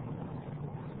assembly.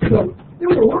 So there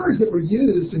were words that were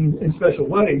used in special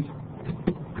ways.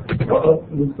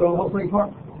 Was the whole thing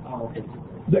apart?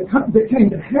 That came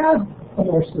to have a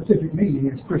more specific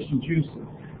meaning as Christians used it.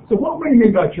 So what do you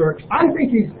mean by church? I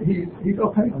think he's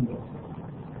okay on this.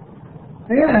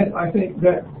 And I think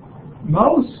that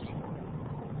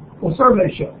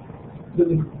surveys show that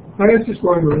the fastest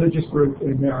growing religious group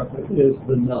in America is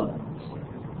the nones,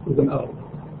 with an O,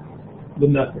 the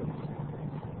nothings.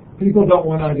 People don't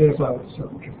want to identify with a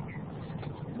certain church.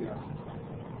 Yeah.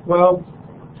 Well,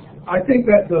 I think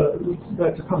that's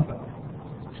a compound.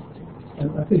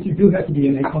 And I think you do have to be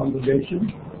in a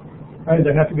congregation, and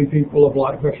there have to be people of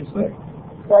like precious faith.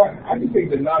 Well, I just think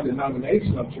the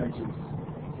non-denominational churches,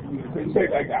 you say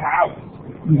like the Highlands,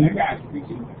 that guy's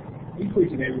he's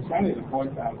preaching every Sunday to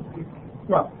 40,000 people.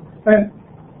 Right. And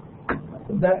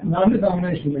that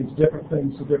non-denomination means different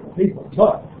things to different people.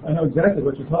 But I know exactly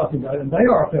what you're talking about, and they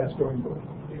are a fast-growing group.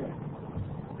 Yeah.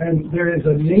 And there is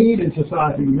a need in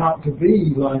society not to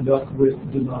be lined up with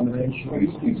denomination. Well,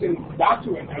 he's teaching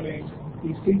doctrine. I mean,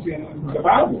 he's teaching the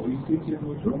Bible. He's teaching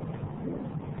the truth.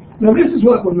 Now, this is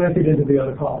what would make it into the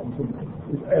other column for me,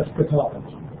 is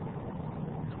eschatology.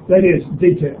 That is,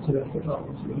 details of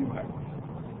eschatology, anyway.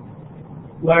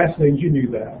 Last things, you knew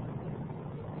that.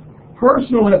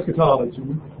 Personal eschatology,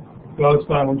 God's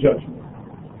final judgment,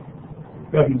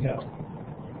 governing hell.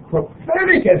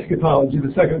 Prophetic eschatology,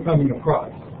 the second coming of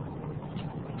Christ.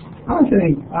 I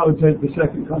think I would take the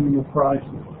second coming of Christ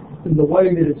in the way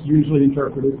that it's usually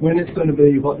interpreted, when it's going to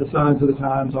be, what the signs of the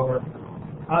times are.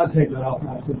 I'd take that off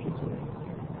my attention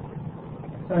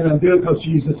to. And I'm doing it because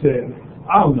Jesus said,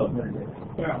 I don't know very well.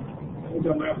 Yeah, it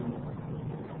don't matter.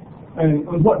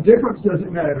 And what difference does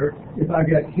it matter if I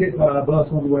get hit by a bus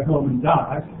on the way home and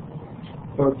die,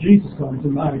 or if Jesus comes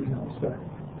and my account's back?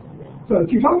 So if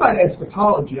you're talking about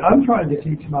eschatology, I'm trying to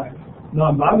teach my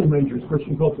non-Bible majors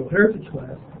Christian Cultural Heritage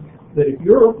class that if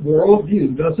your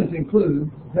worldview doesn't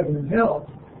include heaven and hell,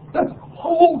 that's a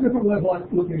whole different level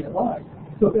of looking at life.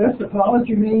 So if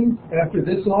eschatology means after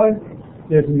this life,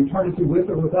 there's an eternity with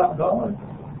or without God,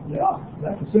 yeah,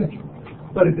 that's essential.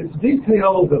 But if it's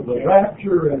details of the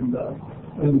rapture and the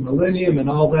millennium and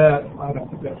all that, I don't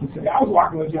think that's essential. Yeah, I was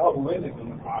walking with Jehovah's Witnesses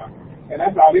in the park, and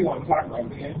that's all they want to talk about,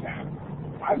 the end time.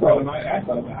 I told them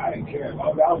I didn't care.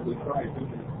 All that was with Christ.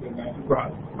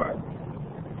 Right, right.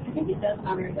 I think it does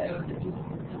matter, though, that Jesus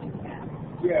is coming back.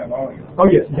 Yeah, oh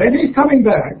yes, then he's coming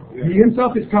back. Yeah. He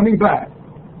himself is coming back.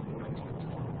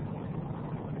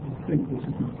 I think this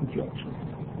is a projection.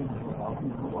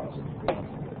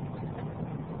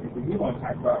 If we want to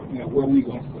talk about, where we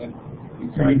going to spend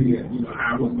eternity,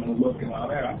 how we're going to look and all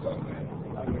that, I thought,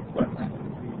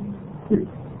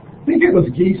 I think it was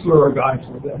Giesler or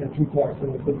Geisler that had two parts that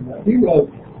were putting that. He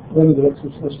wrote one of the books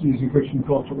was supposed to use in Christian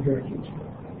Cultural Heritage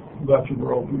about your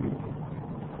worldview.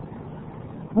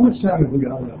 How much time have we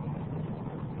got left?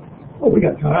 Oh, we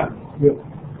got time. Good.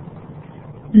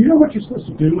 Do you know what you're supposed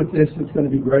to do with this that's going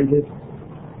to be graded?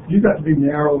 You've got to be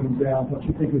narrowing down what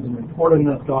you think is an important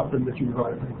enough doctrine that you can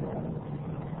write a paper on.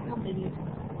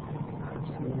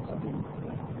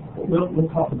 We'll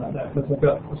talk about that because I've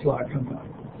got a slide coming up.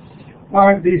 All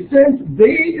right, the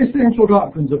essential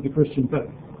doctrines of the Christian faith.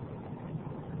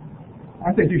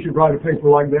 I think you should write a paper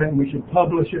like that, and we should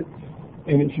publish it,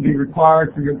 and it should be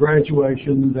required for your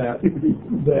graduation that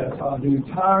the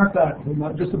entire faculty,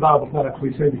 not just the Bible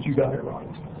faculty, say that you got it right.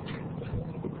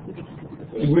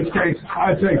 In which case,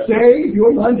 I say, save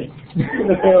your money.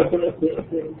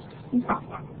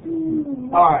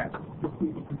 All right.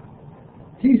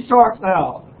 He starts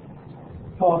out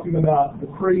talking about the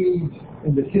creed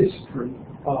and the history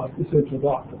of essential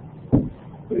doctrine.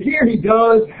 But here he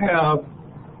does have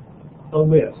a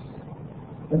list.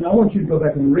 And I want you to go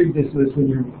back and read this list when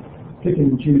you're picking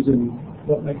and choosing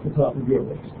what makes the top of your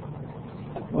list.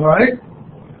 All right?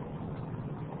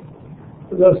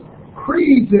 The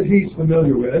creeds that he's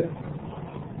familiar with,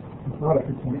 I thought I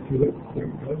could point to it. There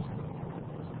it goes.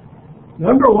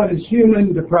 Number one is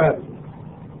human depravity.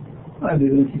 I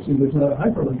did interesting. There's not a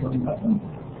hyperlink on that one.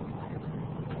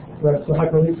 Perhaps the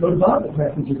hyperlink go to Bible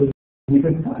passages that we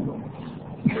couldn't find on.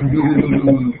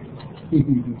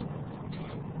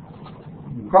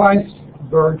 Christ,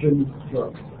 virgin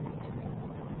birth.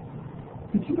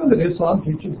 Did you know that Islam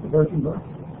teaches the virgin birth?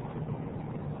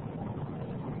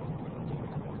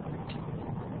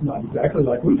 Not exactly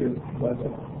like we do, but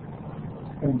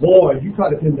and boy, you try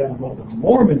to pin down what the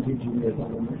Mormon teaching is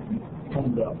on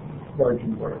the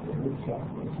virgin birth. It's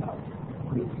not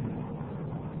really.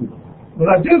 But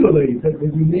I do believe that the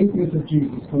uniqueness of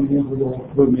Jesus coming into the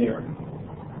world through Mary.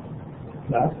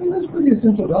 That's pretty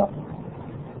essential doctrine.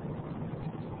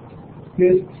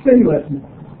 His sinlessness.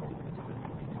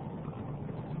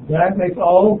 That makes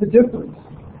all the difference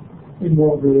in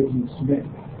world religions to me.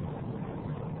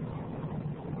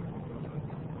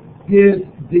 His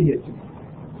deity.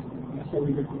 That's what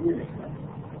we get to read.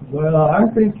 Well, I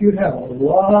think you'd have a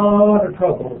lot of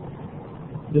trouble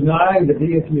denying the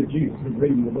deity of Jesus in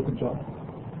reading the book of John.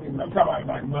 I'm talking about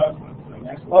like Muslims. And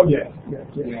that's Oh, what, yes.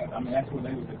 yeah, I mean, that's what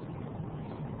they would do.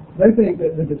 They think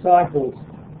that the disciples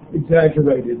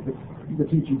exaggerated the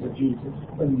teachings of Jesus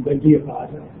and they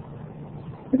deified him.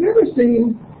 Have you ever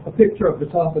seen a picture of the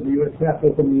top of the U.S.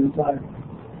 Capitol from the inside?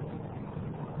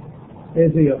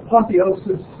 It's the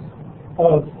apotheosis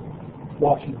of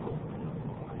Washington.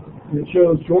 And it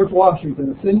shows George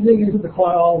Washington ascending into the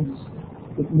clouds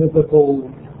with mythical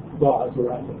gods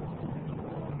around him.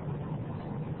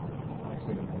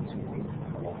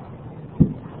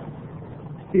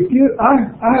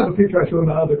 I have a picture I show in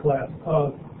my other class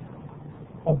of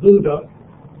a Buddha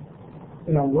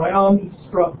in a round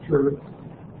structure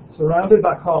surrounded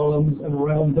by columns and a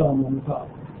round dome on the top.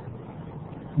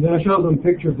 And then I show them a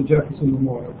picture of the Jefferson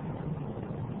Memorial.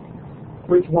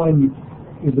 Which one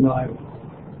is an idol?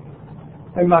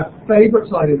 And my favorite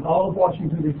site in all of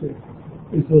Washington, D.C.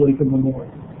 is the Lincoln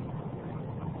Memorial.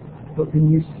 But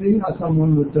can you see how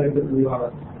someone would say that we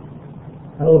are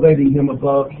elevating him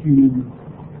above human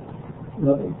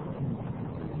level?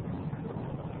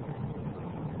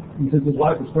 And since his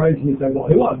life was crazy, he'd say, well,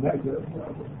 he wasn't that good.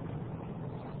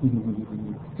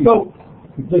 So,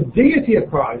 the deity of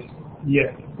Christ,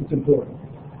 yes, it's important.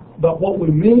 But what we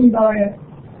mean by it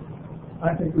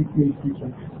I think we need to teach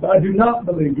them. But I do not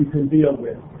believe you can deal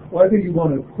with, whether you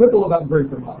want to quibble about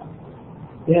Greek or not.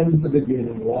 In the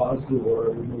beginning was the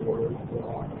Word, and the Word was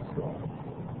God.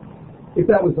 If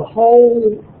that was the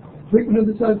whole treatment of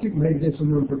the subject, maybe there's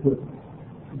some room for quibbling.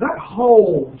 That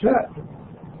whole chapter,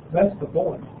 that's the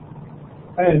point.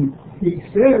 And he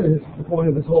says the point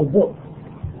of this whole book.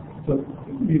 So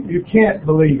you can't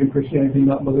believe in Christianity and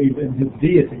not believe in his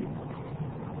deity.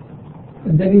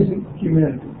 And that isn't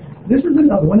humanity. This is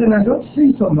another one, and I don't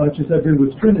see so much as I do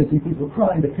with Trinity, people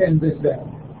trying to pin this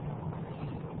down.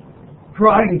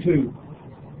 Trying to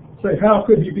say, how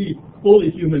could he be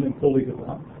fully human and fully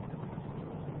divine?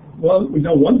 Well, we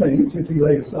know one thing, since he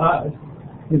laid aside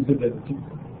his divinity,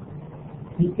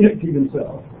 he emptied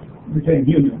himself, became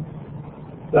human.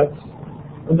 That's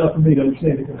enough for me to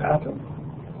understand it could happen.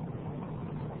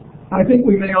 I think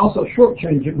we may also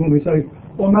shortchange it when we say,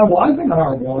 well, my wife and I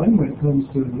are one when it comes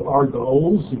to our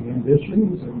goals and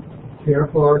ambitions and care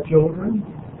for our children.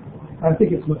 I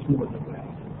think it's much more than that.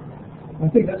 I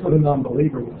think that's what a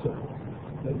non-believer would say.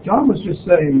 That John was just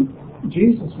saying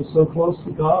Jesus was so close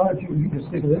to God, you just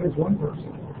think of him as one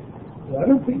person. But I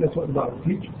don't think that's what the Bible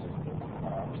teaches.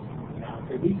 Now,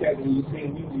 if he said, when you see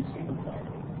him, you see him.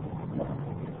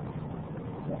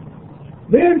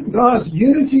 Then God's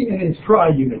unity and his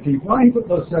triunity. Why he put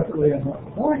those separately, I'm not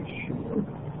quite sure.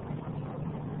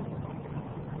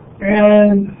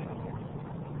 And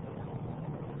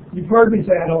you've heard me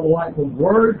say I don't like the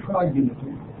word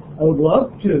triunity. I would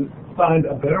love to find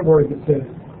a better word that says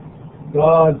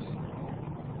God's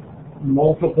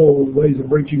multiple ways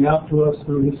of reaching out to us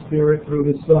through his Spirit, through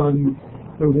his Son,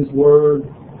 through his Word,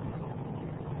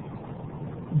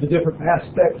 the different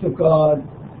aspects of God.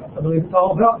 I believe it's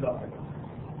all about God.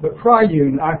 But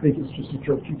triune, I think it's just a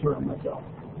churchy term myself.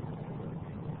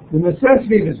 The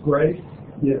necessity of his grace,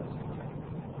 yes.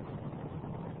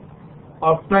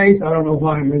 Of faith, I don't know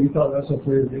why I maybe thought that's up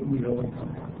there, didn't you know?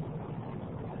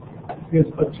 His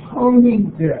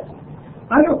atoning death.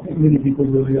 I don't think many people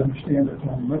really understand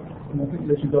atonement, and I think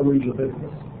they should go read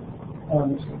Leviticus,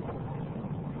 honestly.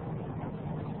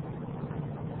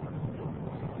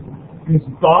 His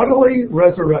bodily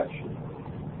resurrection.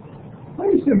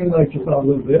 Let me simulate your thought a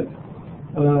little bit.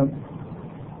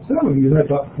 Some of you have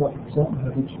Dr. Clark or something,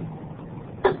 haven't you?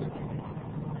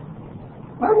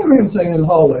 I remember him saying in the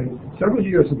hallway several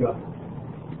years ago,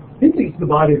 he thinks the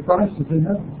body of Christ is in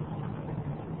heaven.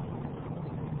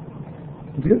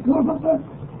 Have you ever thought about that?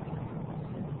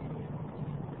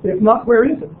 If not, where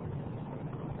is it?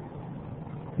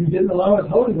 He didn't allow his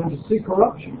Holy One to see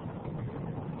corruption.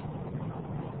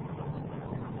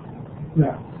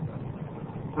 Now,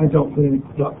 I don't think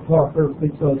Dr. Parker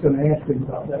thinks I was going to ask him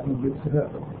about that when he gets to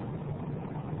heaven.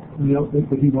 And I don't think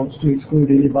that he wants to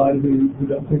exclude anybody who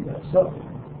doesn't think that's so.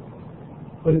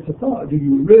 But it's a thought. Do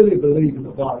you really believe in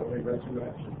the bodily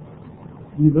resurrection?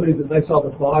 Do you believe that they saw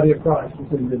the body of Christ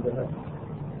ascend into heaven?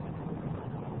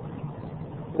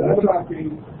 What about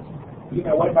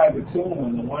what about the tomb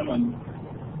when the woman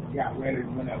got ready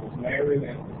when it was Mary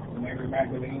and Mary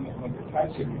Magdalene went to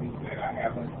touch him and he said, I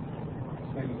haven't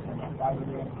seen it from my father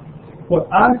yet? What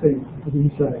I think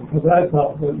he's saying, because I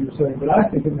thought what you were saying, but I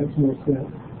think it makes more sense.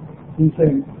 He's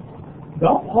saying,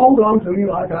 don't hold on to me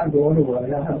like I'm going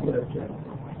away. I haven't left yet.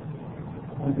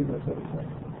 I think that's what he's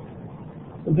saying.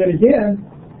 But then again,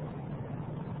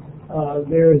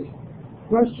 there's a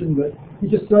question that he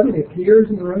just suddenly appears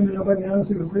in the room and nobody knows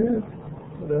he was there.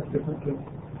 So that's different too.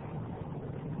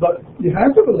 But you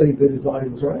have to believe that his body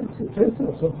was raised. It says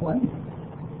so plainly.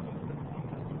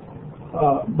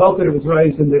 Both that it was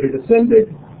raised and that it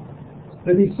ascended,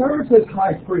 that he serves as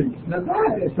high priest. Now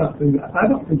that is something that I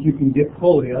don't think you can get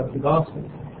fully out of the gospel.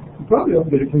 You probably don't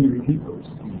get it when you read Hebrews.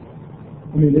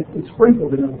 I mean, it's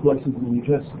sprinkled in other places in the New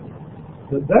Testament.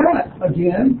 But that,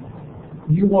 again,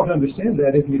 you won't understand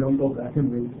that if you don't go back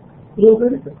and read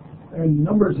Leviticus and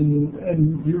Numbers and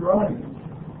Deuteronomy,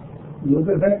 a little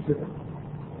bit of Exodus.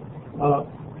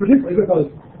 Particularly because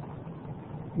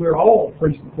we're all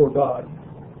priests before God,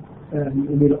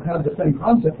 and we don't have the same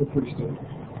concept of priesthood.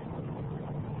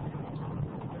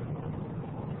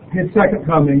 His second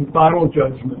coming, final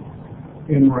judgment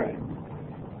in reign,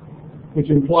 which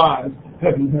implies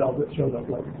heaven and hell that shows up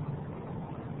later.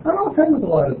 I'm okay with a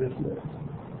lot of this list,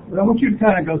 but I want you to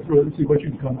kind of go through it and see what you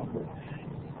can come up with.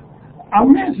 I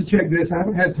wanted to check this. I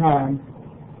haven't had time.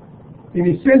 In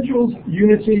essentials,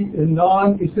 unity. In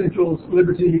non-essentials,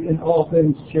 liberty. In all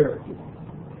things, charity.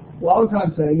 A long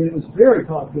time saying it was very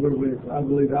popular with, I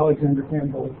believe, Alexander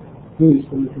Campbell, who is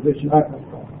from the tradition I come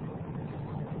from.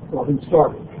 Well, who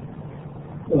started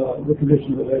the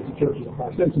tradition that led to churches of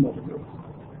Christ and some other groups.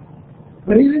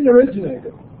 But he didn't originate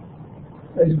it.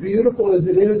 As beautiful as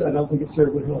it is, I don't think it's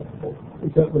terribly helpful,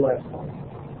 except the last part.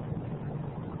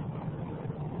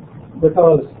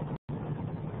 Because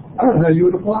I don't know how you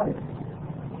would apply it.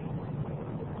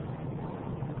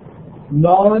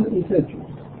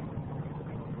 Non-essentials.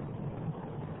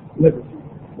 Liberty.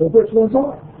 Well, which ones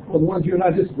are? Well, the ones you and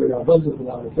I disagree on. Those are the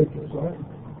non-essentials, right?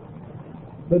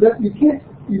 But that you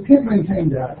can't maintain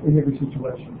that in every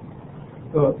situation.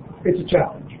 It's a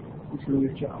challenge. It's really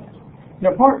a challenge.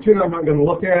 Now, part two I'm not going to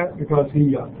look at because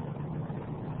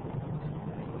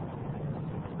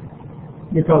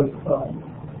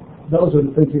those are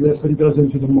the things he lists, but he goes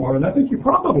into them more. And I think you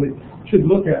probably should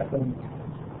look at them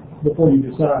before you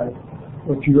decide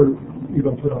what you're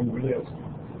going to put on your list.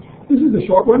 This is a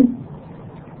short one.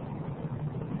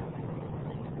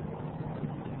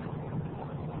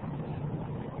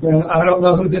 And I don't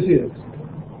know who this is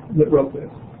that wrote this.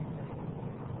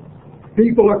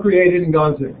 People are created in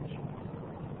God's image.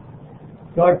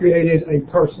 God created a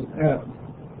person, Adam,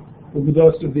 from the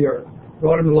dust of the earth.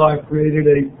 Brought him to life, created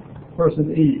a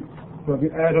person, Eve, from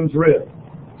Adam's rib.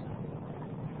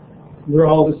 We're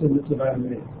all descendants of Adam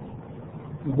and Eve.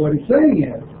 And what he's saying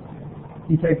is,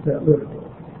 he takes that literally.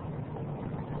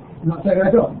 I'm not saying I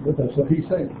don't, but that's what he's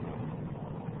saying.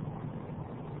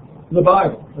 The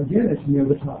Bible, again, it's near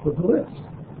the top of the list.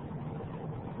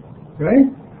 Okay?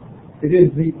 It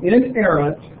is the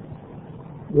inerrant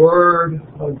Word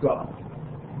of God.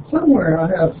 Somewhere I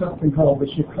have something called the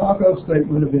Chicago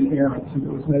Statement of Inerrancy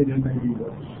that was made in maybe the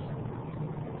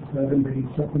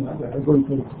 70s, something like that. A group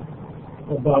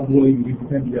of Bible-believing people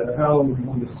came together. How we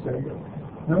want to stay it.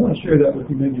 And I want to share that with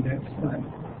you maybe next time.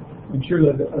 I'm sure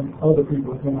that other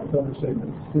people have come up with other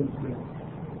statements since then.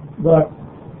 But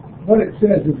what it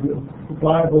says is that the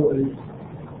Bible is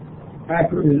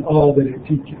accurate in all that it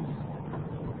teaches,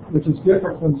 which is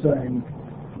different from saying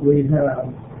we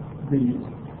have the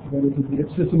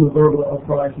system of verbal of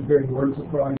Christ, the very words of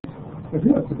Christ. But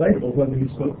it's debatable whether he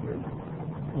spoke there.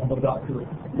 Although Dr.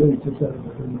 Willie says that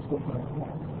in this book.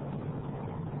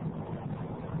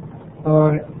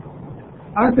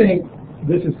 I think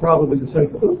this is probably the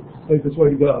safest way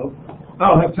to go. I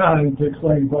don't have time to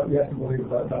explain what you have to believe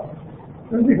about God.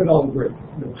 I think we can all agree.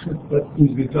 That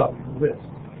needs to be a topic of this.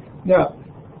 Now,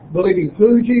 believing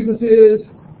who Jesus is,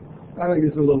 I think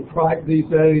it's a little trite these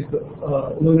days,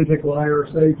 lunatic, liar,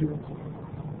 savior.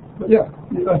 But yeah,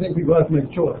 I think people have to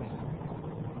make a choice.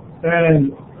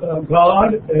 And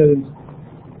God is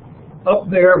up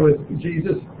there with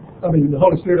Jesus. The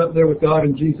Holy Spirit up there with God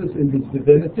and Jesus in his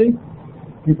divinity.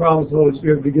 He promised the Holy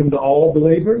Spirit to be given to all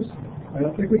believers. I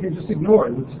don't think we can just ignore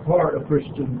it. It's part of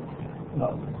Christian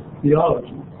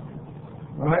theology.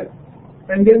 All right?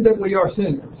 And then that we are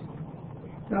sinners.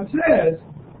 Now it says,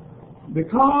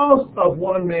 because of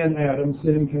one man, Adam,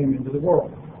 sin came into the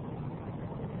world.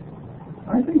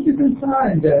 I think you can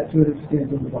find that to an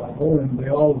extent in the Bible, and they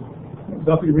all,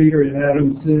 Duffy Reader in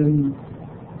Adam's sin,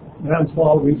 Adam's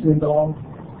fall, we sinned all.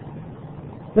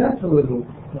 That's a little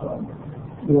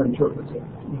more interpretive.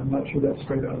 I'm not sure that's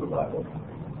straight out of the Bible.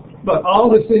 But all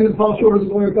the sin and fall short of the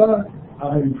glory of God,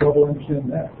 I'm having trouble understanding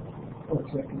that for a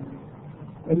second.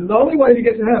 And the only way to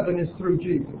get to heaven is through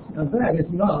Jesus. Now that is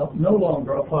no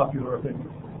longer a popular opinion.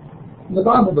 In the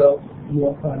Bible Belt, you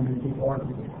won't find many people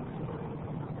arguing.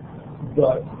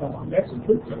 But that's the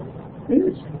truth. It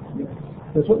is. Yeah.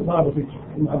 That's what the Bible teaches,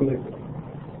 and I believe it.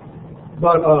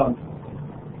 But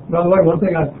by the way, one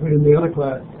thing I put in the other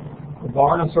class, the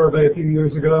Barna survey a few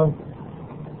years ago,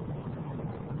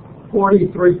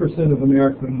 43% of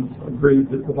Americans agreed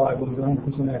that the Bible is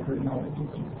 100% accurate in all its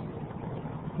teachings.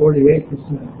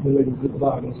 48% believe that the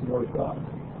Bible is the Word of God.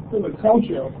 So the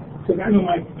culture, because I know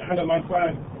my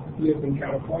friend lives in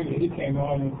California. He came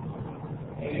on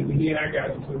and he and I got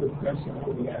into a discussion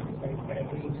where we had the same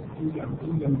thing. He's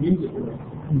a music group.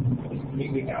 He's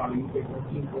meeting out these different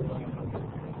people.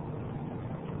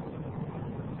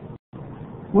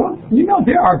 Well,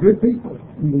 there are good people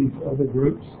in these other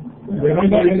groups. Yeah,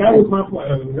 and that was my point.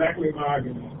 That was exactly my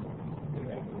argument.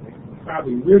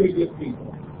 Probably really good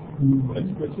people. But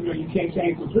you can't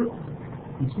change the truth.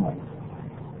 That's right.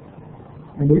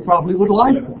 And we probably would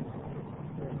like them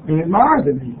and admire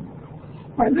them even.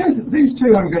 Right, these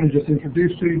two I'm going to just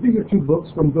introduce to you. These are two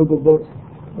books from Google Books.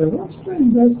 And let's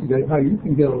investigate how you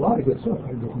can get a lot of good stuff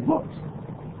out of Google Books.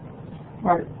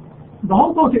 All right. The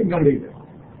whole book isn't going to be there.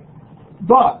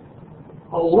 But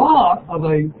a lot of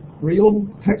a real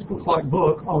textbook-like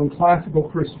book on classical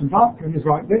Christian doctrine is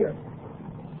right there.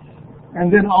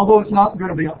 And then, although it's not going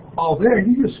to be all there,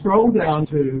 you just scroll down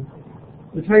to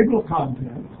the table of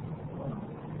contents.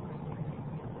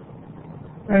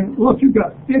 And look, you've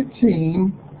got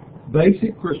 15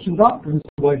 basic Christian doctrines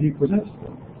the way he presents them.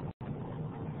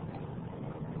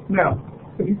 Now,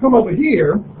 if you come over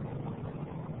here,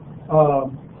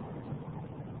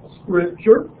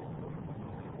 Scripture,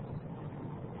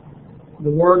 the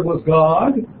Word was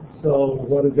God. So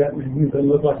what does that mean? It doesn't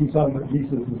look like he's talking about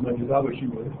Jesus as much as I wish he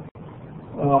would.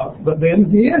 But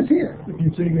then he is here. If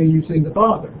you've seen me, you've seen the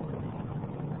Father.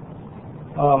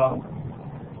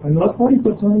 And look what he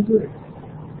puts on this.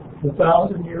 The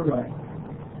 1,000-year reign.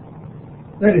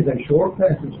 That is a short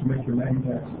passage to make your main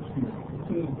passage.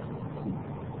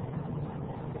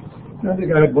 I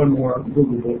think I had one more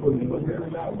Google book with me.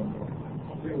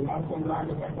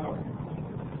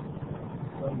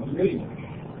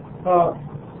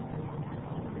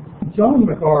 John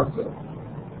MacArthur,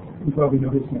 you probably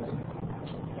know his name.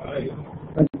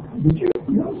 Did you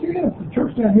see that? The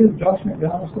church down here, Josh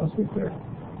McDonald's going to speak there?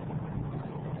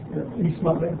 East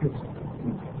Mount Memphis.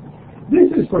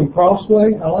 This is from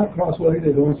Crossway. I like Crossway.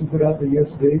 They're the ones who put out the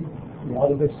ESV. A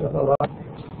lot of this stuff I like.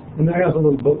 And they have a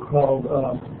little book called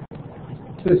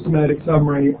Systematic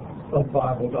Summary of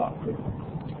Bible Doctrine.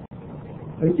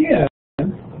 Again,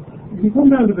 if you come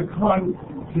down to the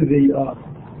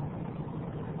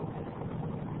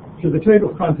table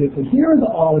of contents, and here are the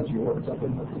ology words I've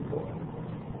been looking for.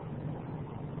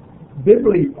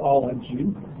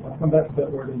 Bibliology. I'll come back to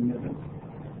that word in a minute.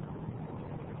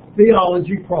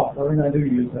 Theology proper, and I do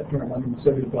use that term. I mean,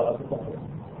 study of God the Father.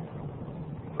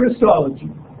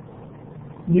 Christology,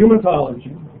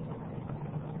 pneumatology,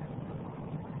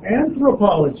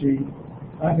 anthropology.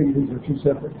 I think these are two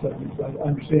separate subjects. I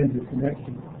understand the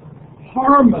connection.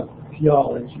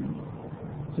 Hamartiology,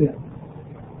 sin.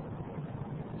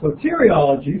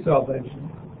 Soteriology, salvation.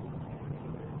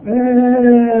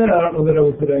 And I don't know that I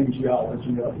would put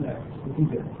angiology up next, but he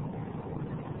did.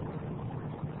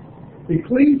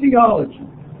 Ecclesiology.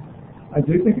 I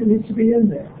do think it needs to be in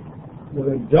there, but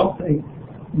I don't think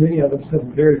many of us have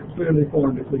very clearly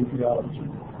formed ecclesiology.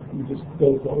 We just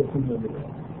go with what we're familiar with.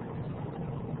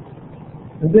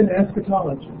 And then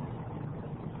eschatology.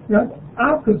 Now,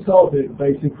 I've consulted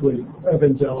basically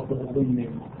evangelical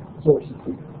leaning sources.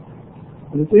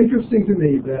 And it's interesting to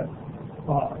me that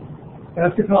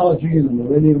eschatology and the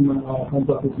millennium all comes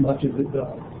up as much as it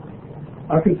does.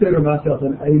 I consider myself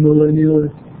an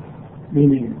amillennialist,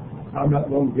 meaning I'm not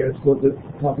going to guess whether it's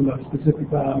talking about a specific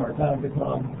time or time to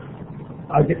come.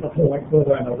 I get the point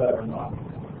whether I know that or not.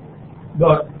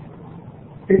 But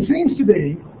it seems to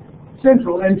be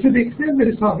central, and to the extent that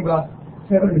it's talking about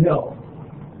heaven and hell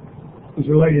is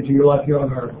related to your life here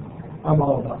on earth, I'm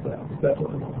all about that. That's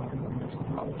what we're talking about in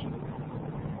eschatology.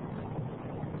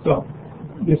 So,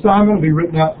 the assignment will be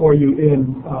written out for you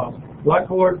in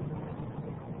Blackboard.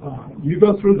 You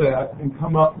go through that and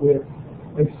come up with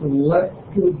a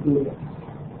selected list.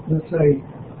 Let's say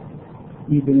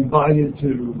you've been invited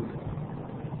to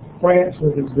France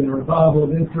where there's been a revival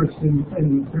of interest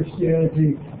in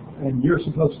Christianity, and you're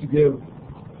supposed to give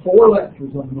 4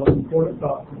 lectures on the most important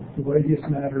doctrines, the weightiest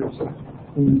matters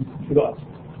in the gospel.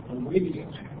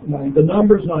 Now, the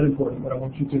number's not important, but I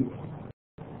want you to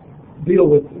deal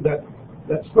with that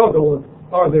struggle of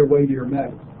are there weightier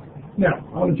matters. Now,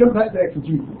 I want to jump back to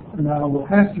exegesis, and I will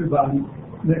pass through by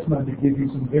next Monday to give you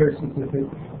some very specific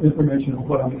information on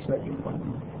what I'm expecting from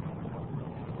you.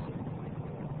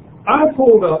 I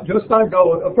pulled up, just by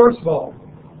going, first of all,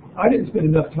 I didn't spend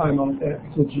enough time on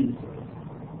exegesis.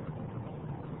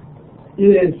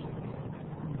 It is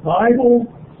Bible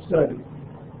study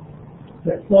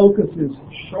that focuses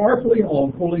sharply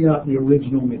on pulling out the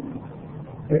original meaning.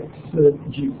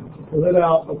 Exegesis. Pull it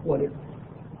out of what it,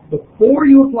 before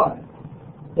you apply it,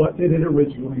 what did it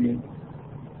originally mean?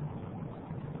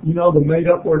 You know the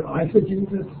made-up word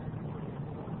eisegesis?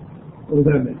 What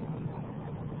does that mean?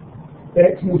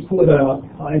 X means put out,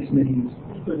 ice means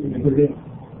put in.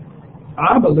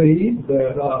 I believe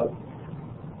that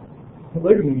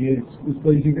polygamy is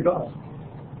pleasing to God.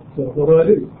 So what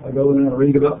do? I go in and I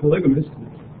read about polygamists.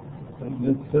 I don't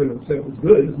necessarily say it was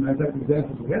good. As a matter of fact, the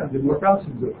examples we had didn't work out so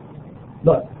good.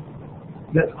 But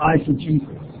that's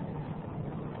eisegesis.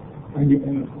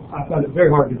 And I find it very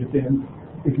hard to defend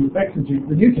if you exegete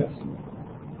the New Testament.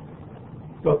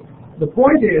 So the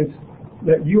point is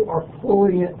that you are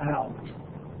pulling it out.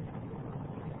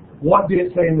 What did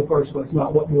it say in the first place?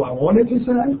 Not what do I want it to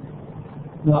say,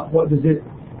 not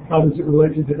how does it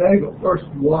relate to today, but first,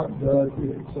 what does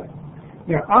it say?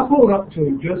 Now, I pulled up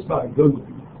just by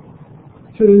Googling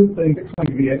 2 things that claim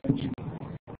to be exegesis.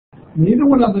 Neither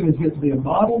one of them is meant to be a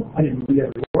model. I didn't read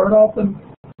every word off them,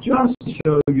 just to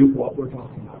show you what we're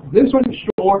talking about. This one is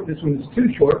short, this one is too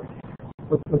short,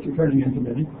 what you're turning into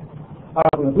me. I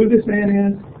don't know who this man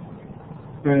is,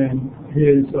 and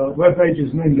his webpage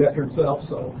is named after himself,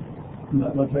 so I'm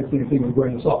not going to take anything with a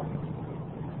grain of salt.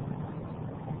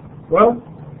 Well,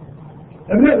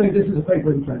 evidently this is a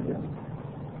paper he turned in.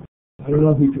 I don't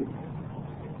know who to.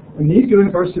 And he's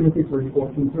doing 1 Timothy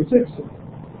 3:14 through 16.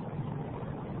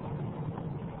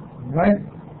 All right?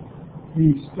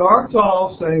 He starts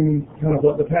off saying kind of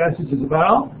what the passage is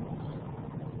about.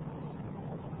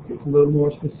 Gets a little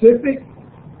more specific.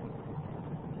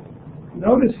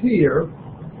 Notice here,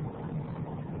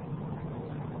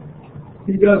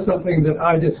 he does something that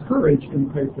I discourage in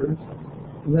papers,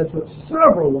 and that's with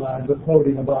several lines of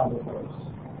quoting a Bible verse.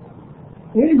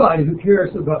 Anybody who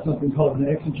cares about something called an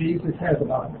exegesis has a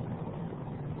Bible.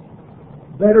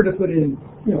 Better to put in,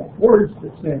 words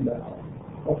that stand out,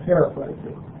 or paraphrase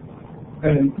it,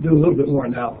 and do a little bit more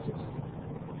analysis.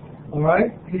 All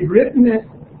right? He'd written it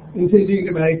intending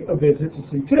to make a visit to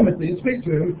see Timothy and speak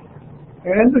to him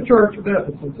and the church of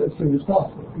Ephesus as soon as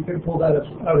possible. If you could have pulled that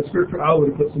out of Scripture, I would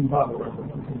have put some Bible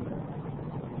references in there.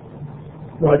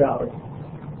 Right out of it.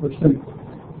 Verse Timothy.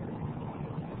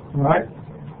 All right?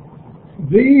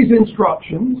 These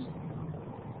instructions,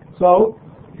 so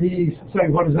he's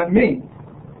saying, what does that mean?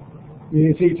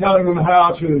 Is he telling them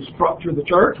how to structure the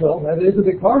church? Well, that is a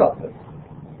big part of it.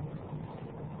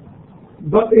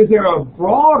 But is there a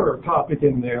broader topic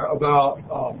in there about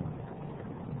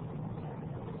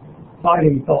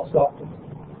fighting false doctrine?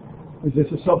 Is this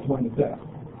a subpoint of that?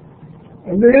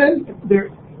 And then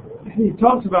he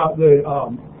talks about the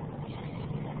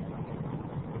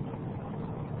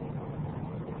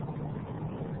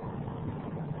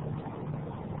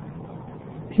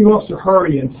he wants to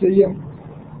hurry and see him,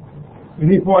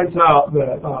 and he points out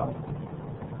that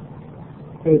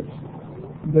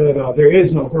there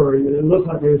is no hurry. It looks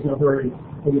like there is no hurry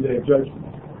for the day of judgment.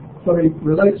 So he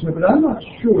relates to it, but I'm not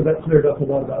sure that cleared up a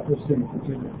lot about this Timothy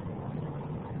to me.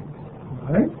 All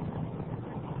right?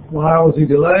 Why was he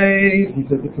delayed? He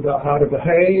says it's about how to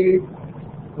behave.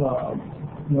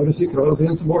 Notice he throws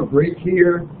in some more Greek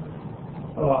here.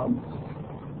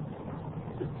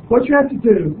 What you have to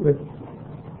do with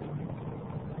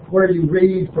where you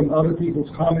read from other people's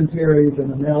commentaries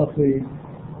and analyses,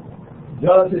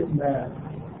 does it matter?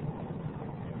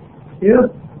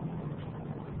 If,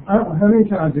 I don't know how many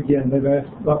times again they've asked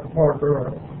Dr.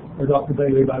 Parker or Dr.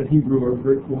 Bailey about a Hebrew or a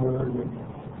Greek word,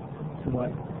 and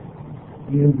like,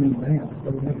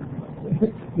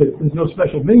 there's no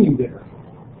special meaning there.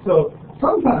 So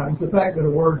sometimes the fact that a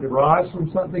word derives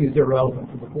from something is irrelevant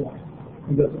to the point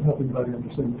and doesn't help anybody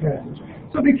understand the passage.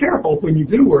 So be careful when you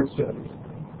do word studies.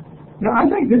 Now, I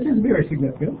think this is very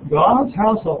significant. God's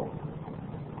household.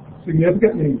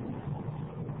 Significant meaning.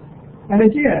 And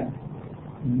again,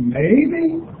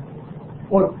 maybe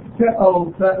what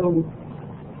theo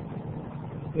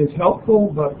is helpful,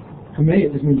 but to me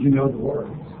it just means you know the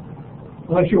words.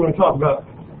 Unless you want to talk about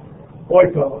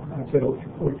oiko, I said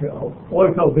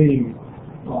oiko being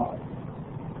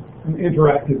an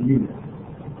interactive unit.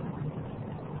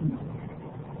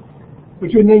 But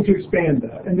you need to expand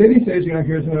that. And then he says,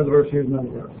 here's another verse, here's another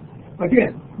verse.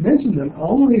 Again, mention them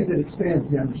only if it expands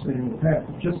the understanding of the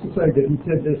passage. Just to say that he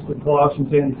said this to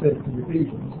Colossians and he said it to the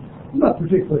Ephesians is not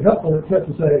particularly helpful, except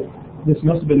to say this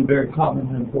must have been a very common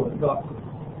and important doctrine.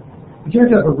 But you have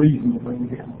to have a reason to bring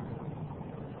it in.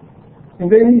 And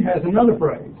then he has another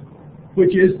phrase,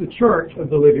 which is the church of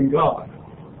the living God.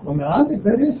 Well, now I think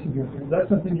that is significant. That's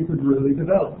something you could really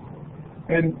develop.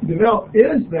 And develop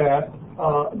is that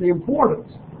the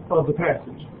importance of the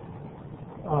passage.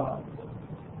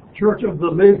 Church of the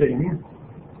living,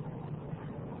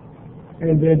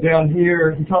 and then down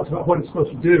here he talks about what it's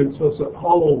supposed to do. It's supposed to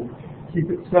uphold, keep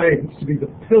it safe. It's to be the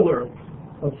pillar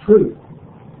of truth.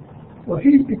 Well,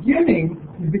 he's beginning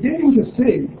to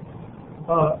see,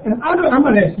 and I'm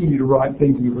not asking you to write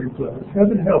things in your Greek letters.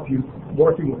 Heaven help you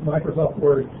working with Microsoft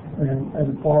Word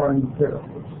and foreign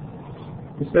characters.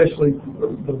 Especially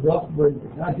the rough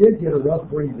breathing. I did get a rough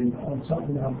breathing on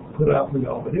something I put out for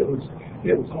y'all, but it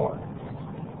was hard.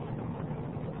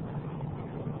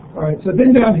 All right, so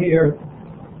then down here,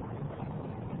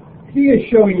 he is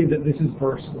showing you that this is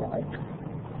verse-like.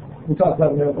 We talked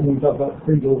about that when we talk about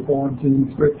creedal forms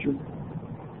in Scripture.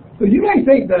 So you may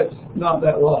think that's not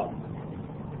that long.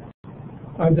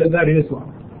 That is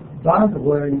long. By the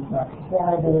way, that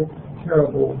horrible,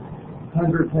 terrible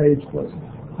 100-page plus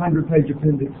 100-page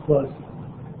appendix plus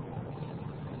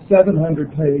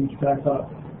 700-page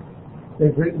backup.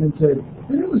 They've written and said,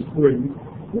 it was free,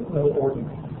 it's well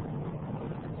organized.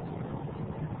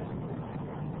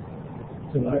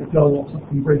 So if y'all want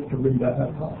something great to read, I have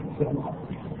a copy.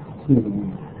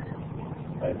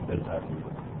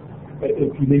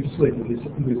 If you need to sleep, it is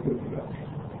good for that.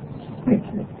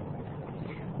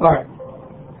 All right.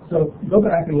 So go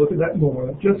back and look at that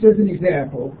more. Just as an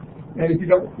example, And if you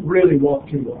don't really want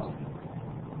to,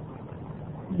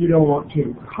 you don't want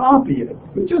to copy it,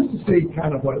 but just to see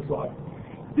kind of what it's like.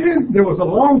 Then there was a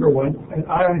longer one, and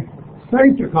I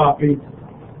saved a copy,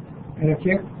 and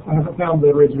I haven't found the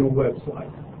original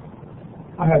website.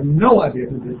 I have no idea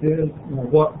who this is or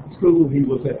what school he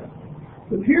was at.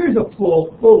 But here's a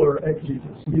fuller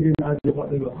exegesis to give you an idea of what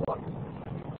they look like.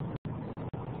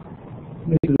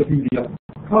 This is a PDF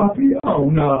copy. Oh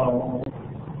no.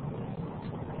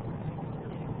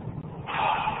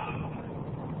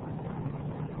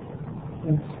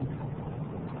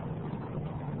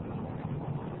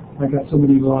 I got so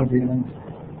many logins.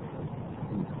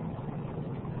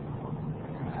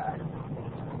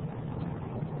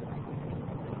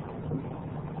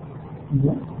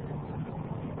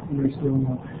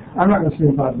 I'm not going to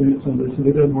spend 5 minutes on this. If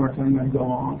it doesn't work, I'm going to go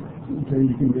on until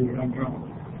you can read what I'm drawing.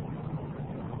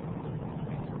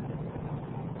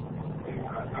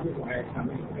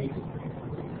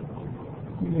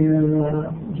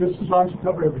 Yeah, just as long as you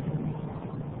cover everything.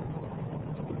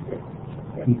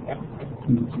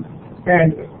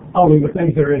 And only the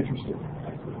things that are interesting.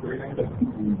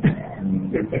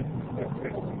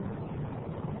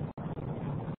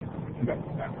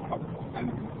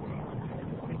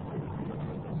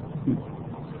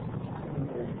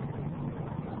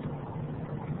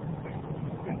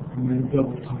 And then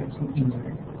double type something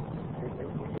there.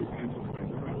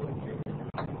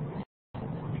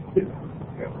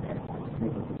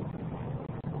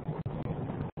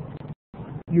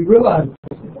 You realize,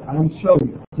 I'm showing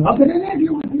you, not that any of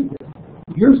you would do this.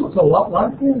 Yours looks a lot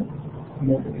like this.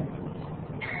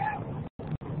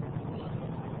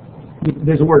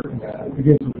 There's a word for that. It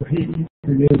begins with a P,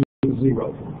 and it ends with a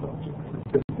 0.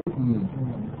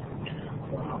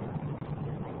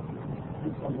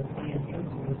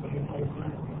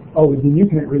 Oh, then you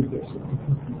can't read this.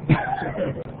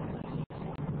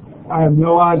 I have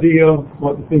no idea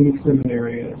what the Phoenix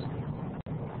Seminary is.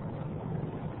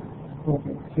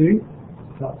 Okay, see?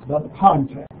 Talks about the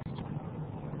context.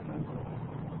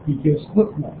 He gives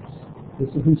footnotes. This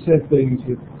is who said things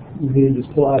that you didn't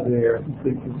just fly there and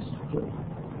think it's true.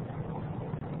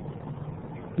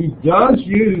 He does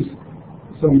use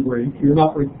some Greek. You're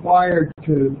not required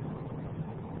to,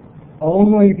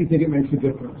 only if you think it makes a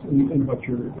difference in what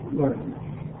you're learning.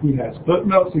 He has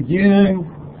footnotes again.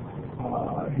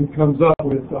 He comes up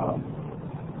with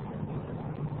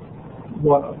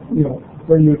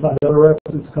where you would find other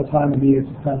references, because Hymen is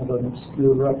kind of an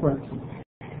obscure reference.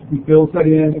 He fills that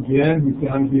in again. He's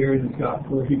down here, and he's got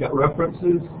where he got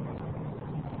references.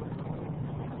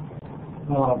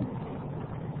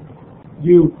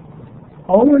 You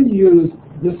only use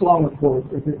this long a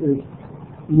quote if it is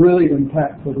really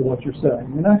impactful to what you're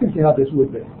saying, and I can see how this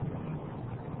would be.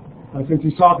 Since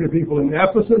he's talking to people in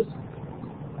Ephesus,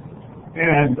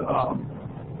 and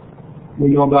we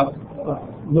know about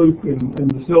Luke and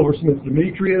the silversmith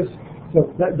Demetrius,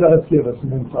 so that does give us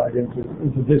an insight into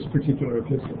this particular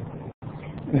epistle.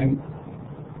 And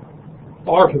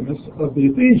Artemis of the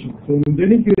Ephesians, and then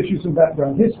he gives you some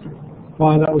background history,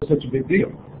 why that was such a big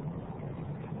deal.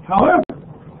 However,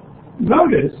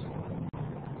 notice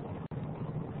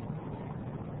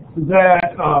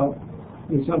that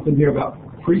there's something here about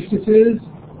priestesses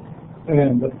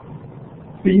and the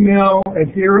female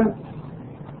adherents.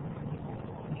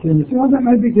 Can you see how that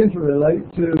may begin to relate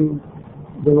to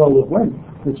the role of women,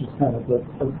 which is kind of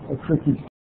a tricky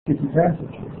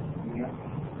passage here?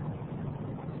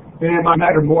 And it might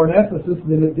matter more in Ephesus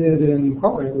than it did in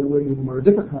Corinth, where women were a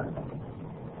different kind of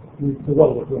the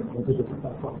role of women was a different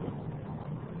kind of problem.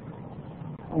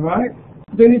 All right?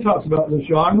 Then he talks about the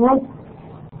genre.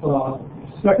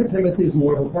 2 Timothy is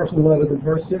more of a personal letter than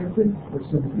 1 Timothy. 1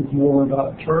 Timothy is more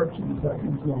about church, and 2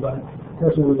 is more about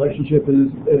personal relationship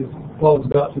as Paul's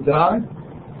about to die.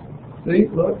 See,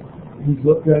 look, he's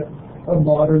looked at a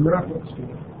modern reference to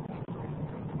it.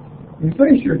 In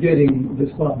case you're getting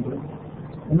despondent,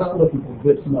 I'm not looking for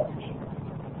this much.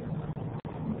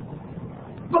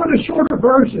 But a shorter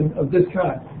version of this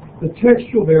kind, the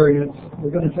textual variants,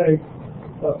 we're going to take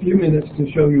a few minutes to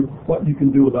show you what you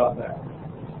can do about that.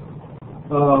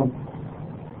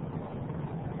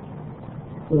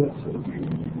 Let's see.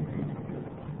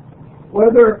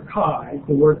 Whether Chi,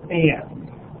 the word and,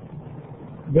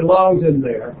 belongs in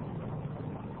there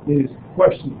is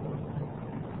questionable.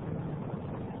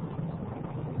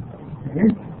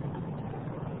 Okay.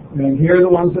 And here are the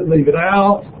ones that leave it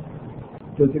out.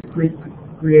 Does it create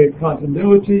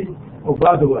continuity? Oh,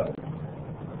 by the way,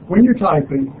 when you're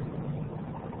typing,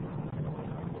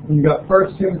 when you got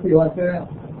 1 Timothy like that,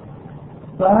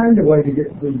 find a way to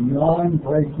get the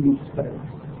non-breaking space.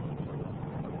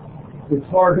 It's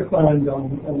hard to find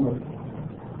on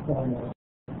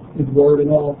his word and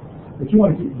all, but you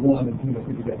want to keep 1 and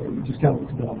Timothy together. It just kind of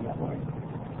looks dumb that way.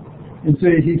 And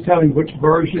see, he's telling which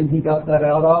version he got that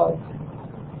out of.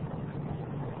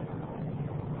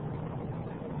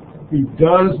 He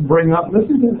does bring up,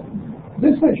 listen to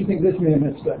this makes you think this man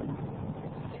missed that.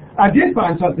 I did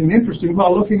find something interesting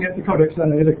while looking at the Codex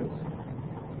Sinaiticus.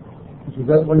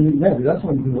 That's when you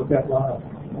can look at live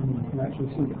and you can actually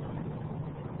see it.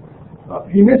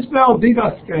 He misspelled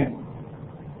didasken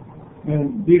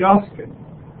and didasken.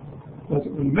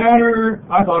 Doesn't really matter.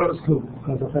 I thought it was cool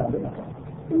because I found it out.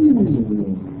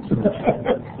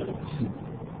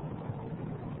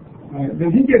 Right,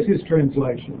 then he gives his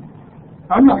translation.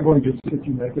 I'm not going to sit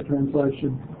you make a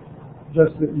translation,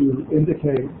 just that you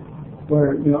indicate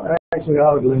where, actually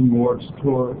I would lean more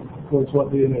towards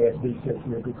what the NASB says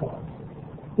here because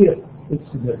if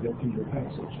it's significant to your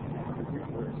passage.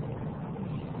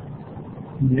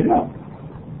 Yeah.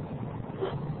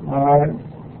 All right.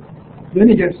 Then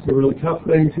he gets to really tough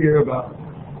things here about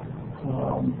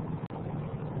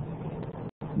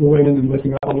the women and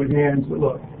lifting up holy hands. But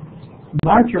look,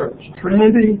 my church,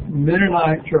 Trinity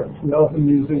Mennonite Church, we often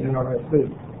use the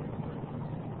NRSV.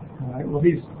 All right. Well,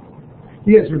 he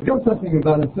has revealed something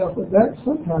about himself, but that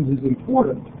sometimes is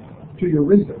important to your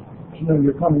reader. To know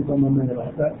you're coming from a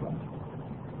Mennonite background.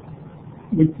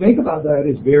 We think about that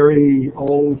as very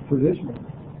old traditional.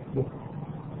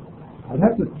 I'd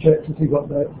have to check to see what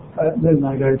that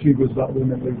Mennonite attitude was about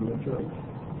women leading the church.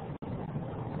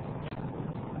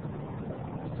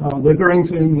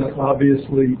 Witherington,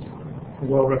 obviously a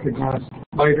well-recognized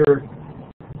writer.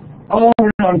 On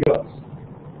and on goes.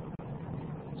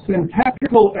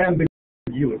 Syntactical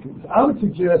ambiguities. I would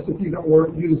suggest if you don't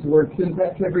use the word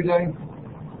syntax every day,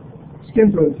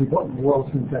 skim through it and see what in the world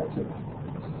syntax is.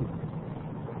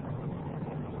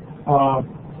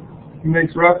 He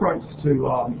makes reference to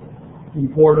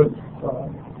important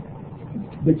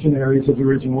dictionaries of the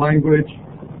original language.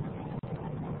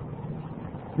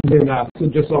 And then so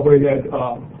just so we had,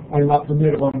 I'm not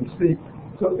permitted on to speak.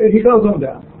 So he goes on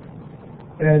down.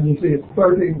 And you see it's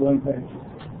 31 pages.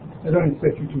 I don't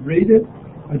expect you to read it.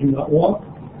 I do not want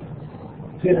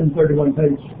 10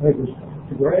 31-page papers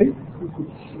to grade.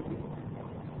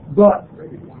 But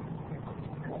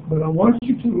I want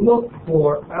you to look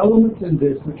for elements in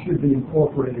this that should be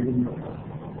incorporated in your life.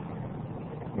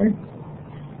 Okay?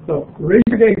 So the reason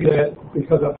I gave you that is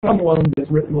because I found one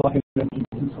that's written like an engine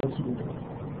is supposed to be doing.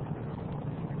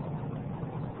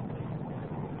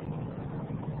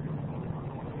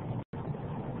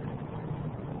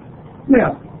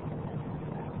 Now,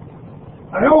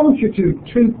 I don't want you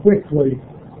to too quickly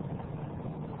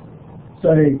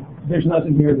say there's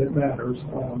nothing here that matters.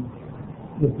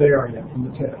 The variant in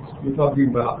the text. We're talking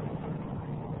about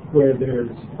where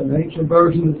there's an ancient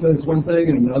version that says one thing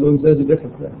and another one says a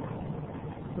different thing.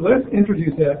 So let's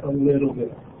introduce that a little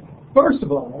bit. First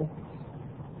of all,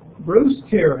 Bruce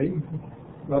Terry,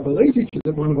 I believe teaches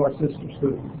at one of our sister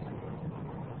schools,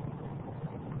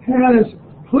 has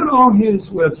put on his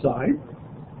website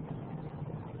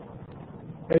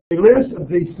a list of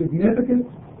the significant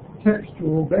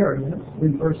textual variants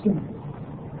in 1 Timothy.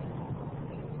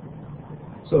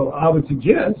 So I would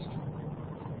suggest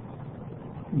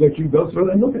that you go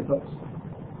through and look at those.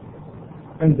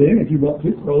 And then if you want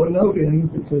to, throw a note in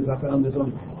that says I found this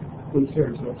on Bruce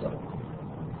Terry's website.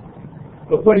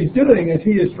 But what he's doing is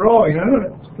he is drawing, I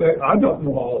don't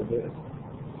know all of this,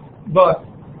 but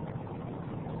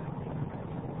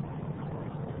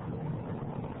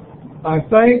I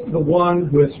thank the one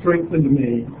who has strengthened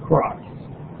me, Christ.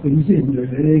 So you see him doing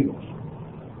it in English.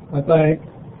 I thank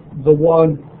the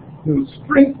one who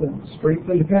strengthens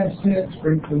past tense,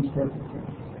 strengthens perfect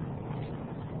tense.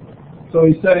 So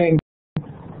he's saying,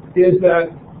 is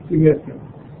that significant?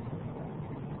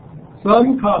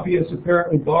 Some copyists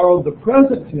apparently borrowed the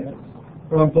present tense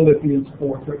from Philippians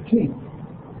 4:13.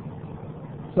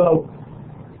 So,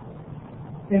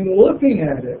 in looking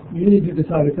at it, you need to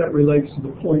decide if that relates to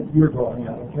the point you're drawing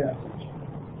out of the passage.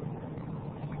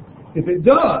 If it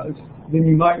does, then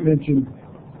you might mention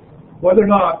whether or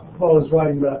not Paul is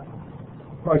writing about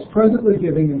Christ presently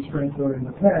giving them strength or in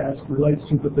the past relates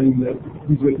to the thing that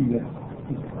he's with you now.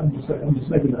 I'm just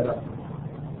making that up.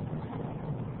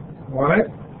 All right?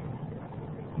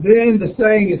 Then the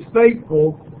saying is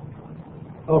faithful.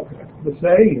 Okay. The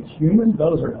saying is human.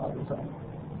 Those are not the same.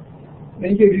 And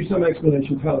he gives you some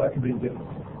explanation of how that could be different.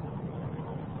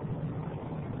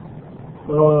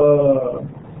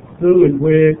 Who and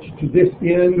which, to this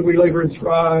end we labor and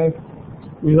strive,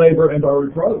 we labor and are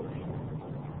reproached.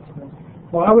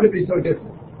 Why would it be so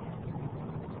different?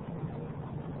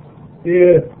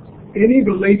 If any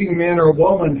believing man or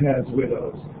woman has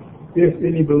widows. If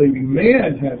any believing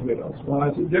man has widows. Why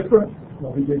is it different?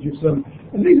 Well, he gives you some,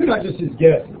 and these are not just his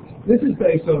guesses. This is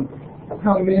based on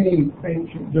how many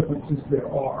ancient differences there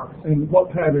are and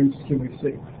what patterns can we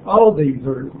see. All of these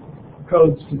are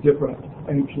codes to different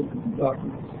ancient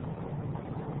documents.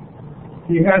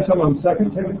 He has some on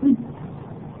 2 Timothy.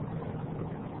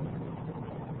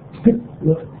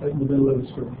 Look at the middle of the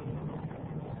screen.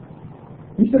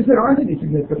 He says there aren't any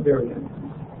significant variants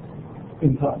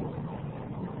in titles.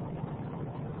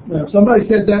 Now, if somebody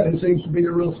said that and seems to be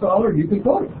a real scholar, you can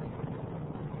quote it.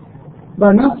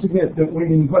 By not significant, we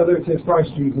mean whether it says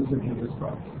Christ Jesus or Jesus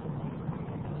Christ.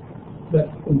 That's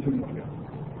insignificant.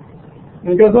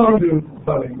 And it goes on to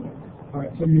studying that. All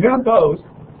right, so you have those.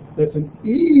 That's an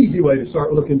easy way to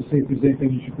start looking to see if there's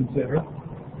anything you should consider.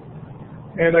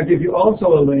 And I give you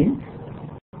also a link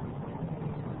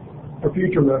for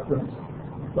future reference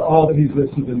to all that he's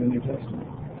listed in the New Testament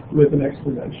with an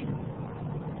explanation.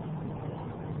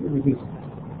 It was his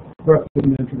reference in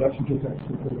the introduction to the text.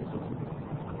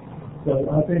 So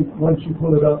I think once you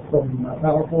pull it up from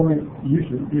PowerPoint, you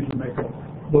should make a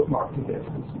bookmark to this.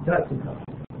 That's enough.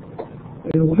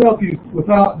 It will help you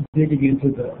without digging into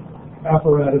the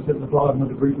apparatus at the bottom of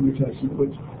the Greek New Testament,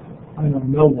 which I know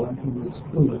no one who is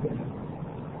fluent in it.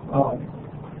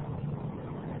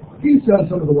 He's done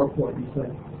some of the work for you, say.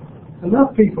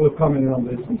 Enough people have commented on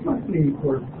this. This might be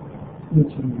worth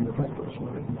mentioning in the papers.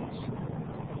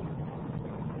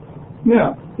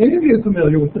 Now, any of you are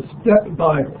familiar with the Step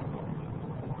Bible?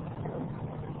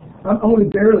 I'm only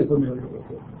barely familiar with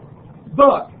it.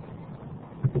 But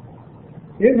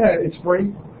it's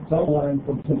free. It's online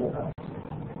from Simple House.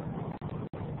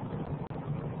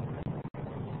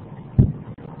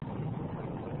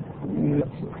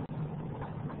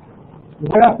 The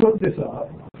way I put this up,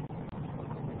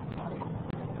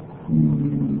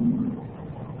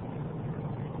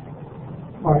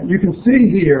 all right, you can see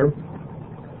here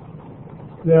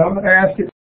that I'm going to ask it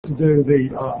to do the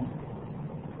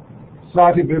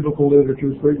Society of Biblical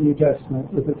Literature's Greek New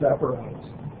Testament with its apparatus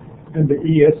and the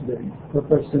ESV for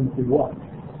 1 Timothy 1.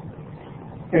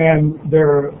 And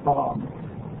there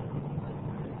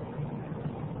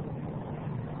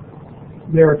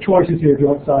are choices here to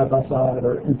go side by side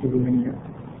or interlinear.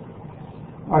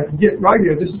 All right, get right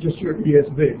here. This is just your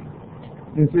ESV.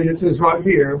 And see, it says right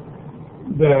here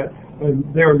that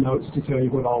there are notes to tell you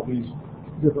what all these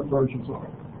different versions are.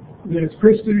 And then it's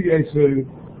Christou Jesu,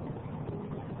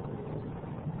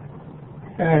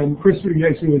 and Christou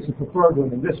Jesu is the preferred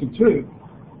one in this one too.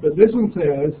 But this one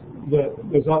says that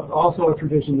there's also a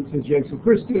tradition that says Jesu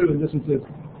Christou, and this one says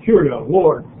Kyrio,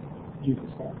 Lord Jesus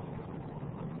Christ.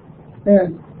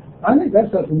 And I think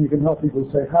that's something you can help people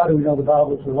say, how do we know the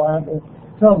Bible is reliable?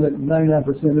 Tell them that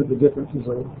 99% of the differences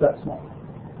are that small.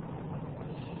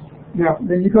 Now,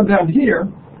 then you come down to here,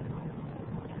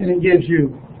 and it gives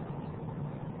you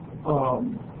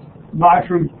my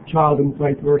true child in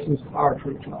faith versus our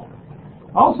true child.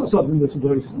 Also something that's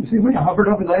loose. You see when I hovered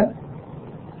over that?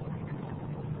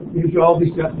 It gives you all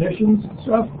these definitions and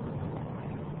stuff.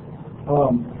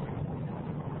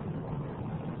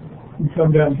 You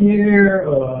come down here.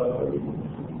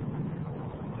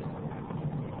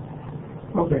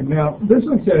 Okay, now this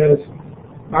one says,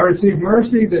 I receive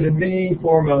mercy that in me,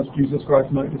 foremost, Jesus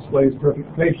Christ might display his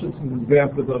perfect patience as an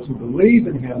example of those who believe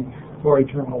in him for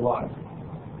eternal life.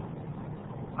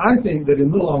 I think that in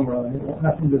the long run, it won't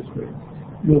happen this way.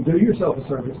 You'll do yourself a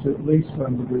service to at least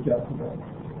learn the Greek alphabet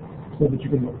so that you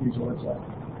can look these words up.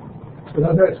 But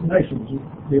those explanations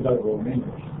will be available in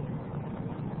English.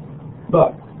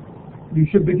 But you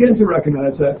should begin to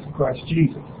recognize that's Christ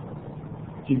Jesus,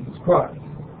 Jesus Christ.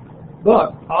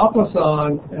 But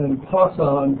aposon and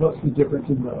poson, what's the difference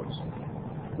in those?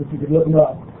 If you could look them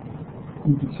up,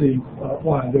 you can see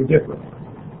why they're different.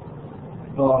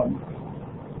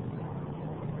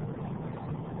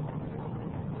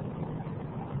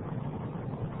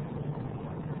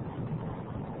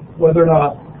 Whether or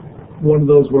not one of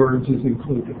those words is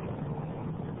included.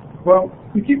 Well,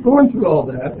 you keep going through all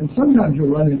that, and sometimes you'll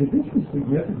run into this is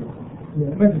significant.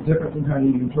 It makes a difference in how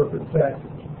you interpret the passage.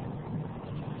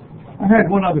 I had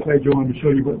one other page I wanted to show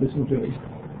you what this will do.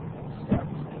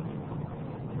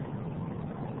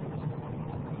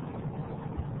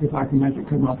 If I can make it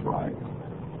come up right.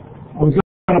 I was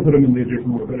going to put them in the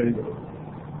different order, but anyway.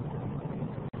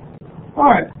 All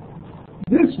right.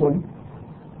 This one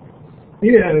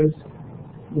is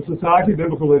the Society of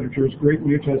Biblical Literature's Greek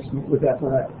New Testament with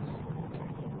apparatus.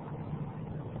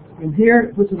 And here,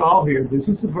 it puts it all here. This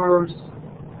is the verse.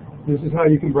 This is how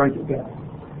you can break it down.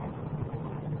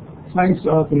 Same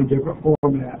stuff in a different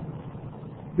format.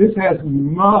 This has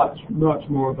much, much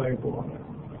more available on it.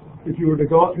 If you were to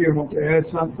go up here and want to add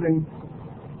something,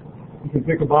 you can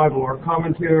pick a Bible or a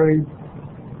commentary.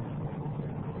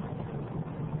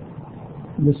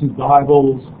 This is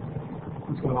Bibles.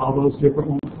 It's got all those different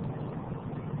ones.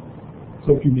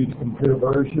 So if you need to compare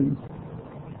versions,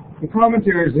 the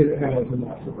commentaries that it has are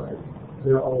not so great.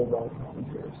 They're all about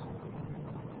commentaries.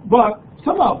 But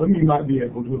some of them you might be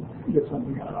able to get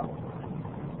something out of.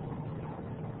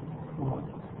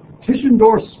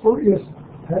 Tischendorf's spurious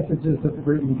passages of the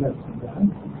Greek New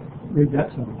Testament. Read that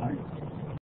sometime.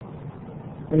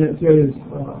 And it says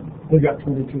they've got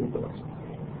 22 of those.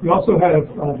 You also have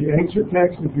the ancient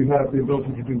text, if you have the ability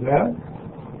to do that.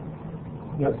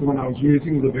 That's the one I was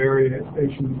using, the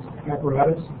variation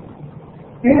apparatus.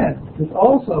 And this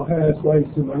also has ways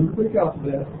to learn the Greek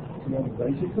alphabet, to know the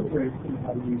basics of Greek, and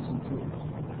how to use some tools.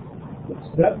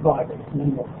 It's that Bible.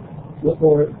 Look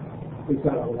for it. It's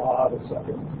got a lot of stuff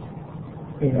in it.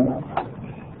 And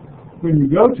when you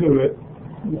go to it,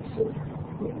 let's see.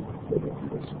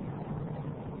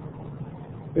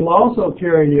 It'll also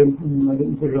carry in, I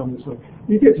didn't put it on this one,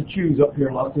 you get to choose up here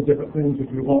lots of different things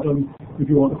if you want them, if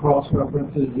you want the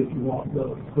cross-references, if you want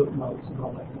the footnotes and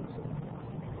all that kind of stuff.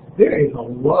 There is a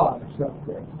lot of stuff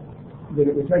there that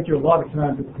it would take you a lot of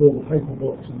time to pull the paper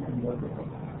books and work with them.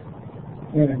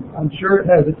 And I'm sure it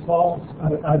has its faults.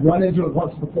 I'd run into it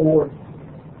once before,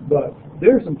 but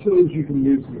there are some tools you can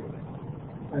use here.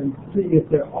 And see if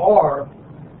there are,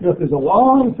 if there's a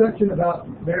long section about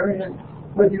variant,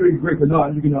 whether you read Greek or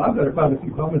not, you can know, I better find a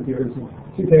few commentaries and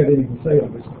see if they have anything to say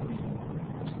on this.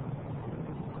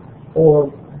 Or,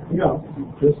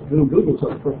 just do a Google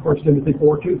search for 1 Timothy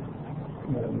 4:2.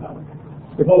 And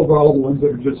skip over all the ones that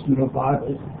are just,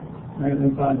 Bible, and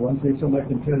then find one, see if somebody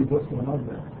can tell you what's going on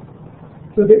there.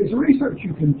 So there's research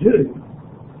you can do.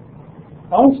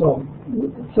 Also,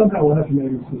 somehow we'll have to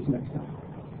maybe this next time.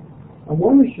 I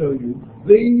want to show you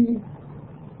the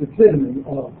epitome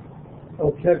of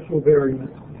textual variant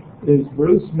is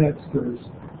Bruce Metzger's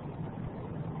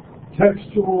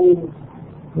textual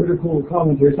critical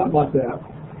commentary, something like that.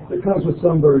 It comes with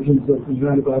some versions of the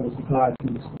United Bible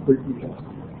Society's Greek New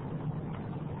Testament.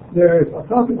 There's a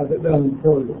copy of it down in the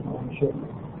program I want to show you.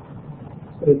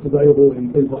 It's available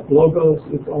in things like Logos.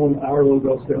 It's on our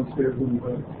Logos downstairs in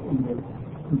the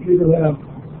computer lab.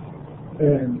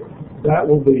 And that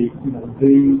will be,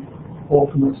 the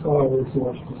ultimate scholarly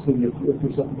source to see if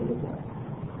there's something to look at.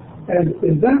 And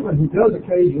in that one, he does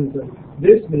occasionally say,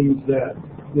 this means that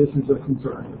this is a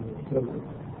concern.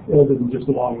 Other than just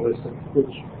a long list of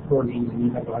which versions, and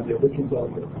you have no idea which ones are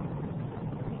good.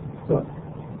 So,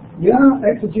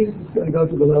 exegesis is going to go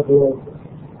to the level of,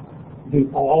 do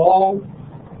all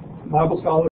Bible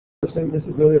scholars think this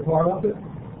is really a part of it?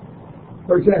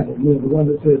 For example, the one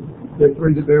that said, there are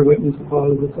three that bear witness, the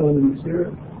Father, the Son, and the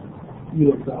Spirit. You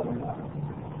look that one up.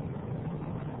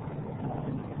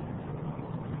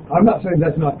 I'm not saying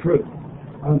that's not true.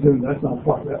 I'm saying that's not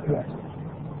part of that passage.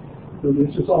 So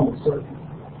it's just almost certain.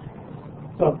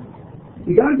 So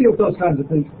you got to deal with those kinds of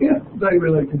things if they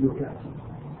relate to your passage.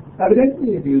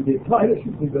 Evidently, if you did Titus,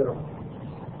 you'd be better off.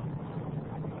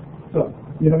 So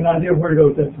you have an idea of where to go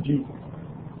with exegesis.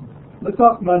 Let's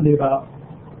talk Monday about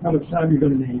how much time you're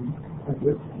going to need.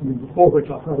 Before which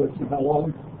I'll probably see how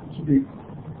long it should be.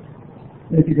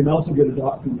 And if you can also get a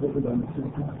doctrine that we're done at the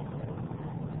same time.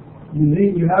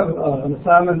 You have an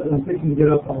assignment that I'm fixing to get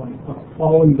up on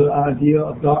following the idea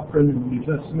of doctrine in the New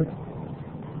Testament.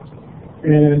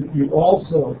 And you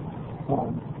also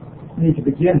need to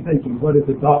begin thinking, what is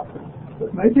a doctrine?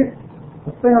 But make it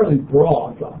a fairly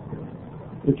broad doctrine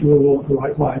that you will want to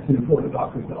write why it's an important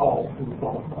doctrine to all who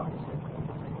follow Christ.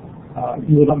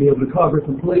 You will not be able to cover it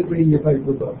completely in your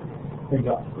paper, but a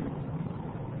doctrine.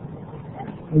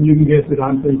 And you can guess that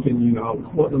I'm thinking,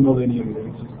 what the millennium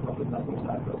means is probably not going to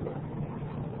happen.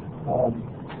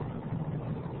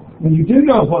 And you do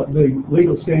know what the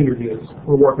legal standard is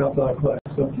for work outside class,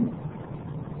 don't you?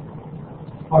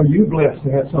 Are you blessed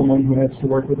to have someone who has to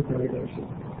work with accreditation?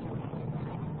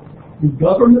 The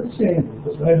government standard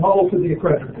that they hold to the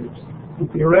accreditors, who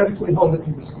theoretically hold it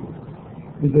to the school,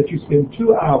 is that you spend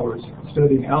 2 hours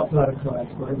studying outside of class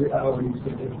for every hour you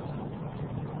spend in class.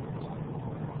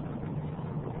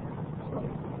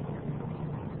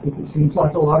 If it seems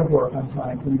like a lot of work, I'm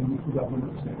trying to meet the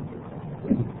government standard.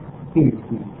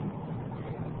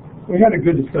 We had a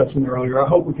good discussion earlier. I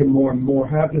hope we can more and more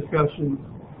have discussions,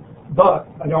 but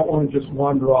I don't want to just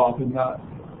wander off and not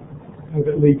have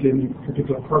it lead to any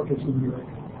particular purpose in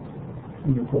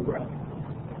your program.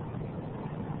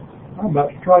 I'm about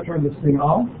to try to turn this thing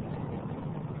off.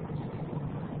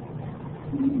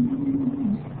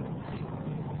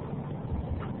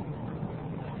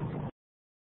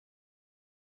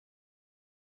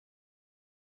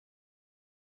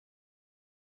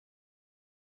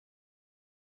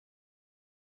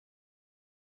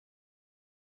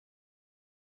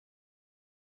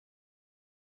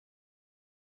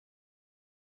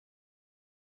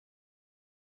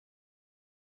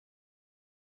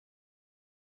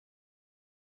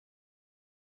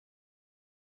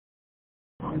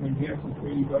 enhancements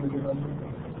where you got to get under?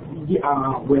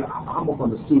 Yeah, well, I'm up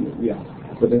on the student, yeah,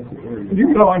 but that's the area.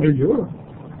 You can go under your.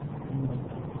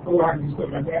 Oh, I can just put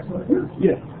my desk right here.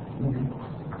 Yeah.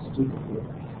 Student.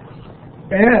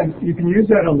 And you can use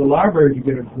that on the library to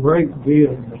get a great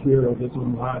deal of material that's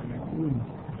online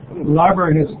now. The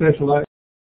library has special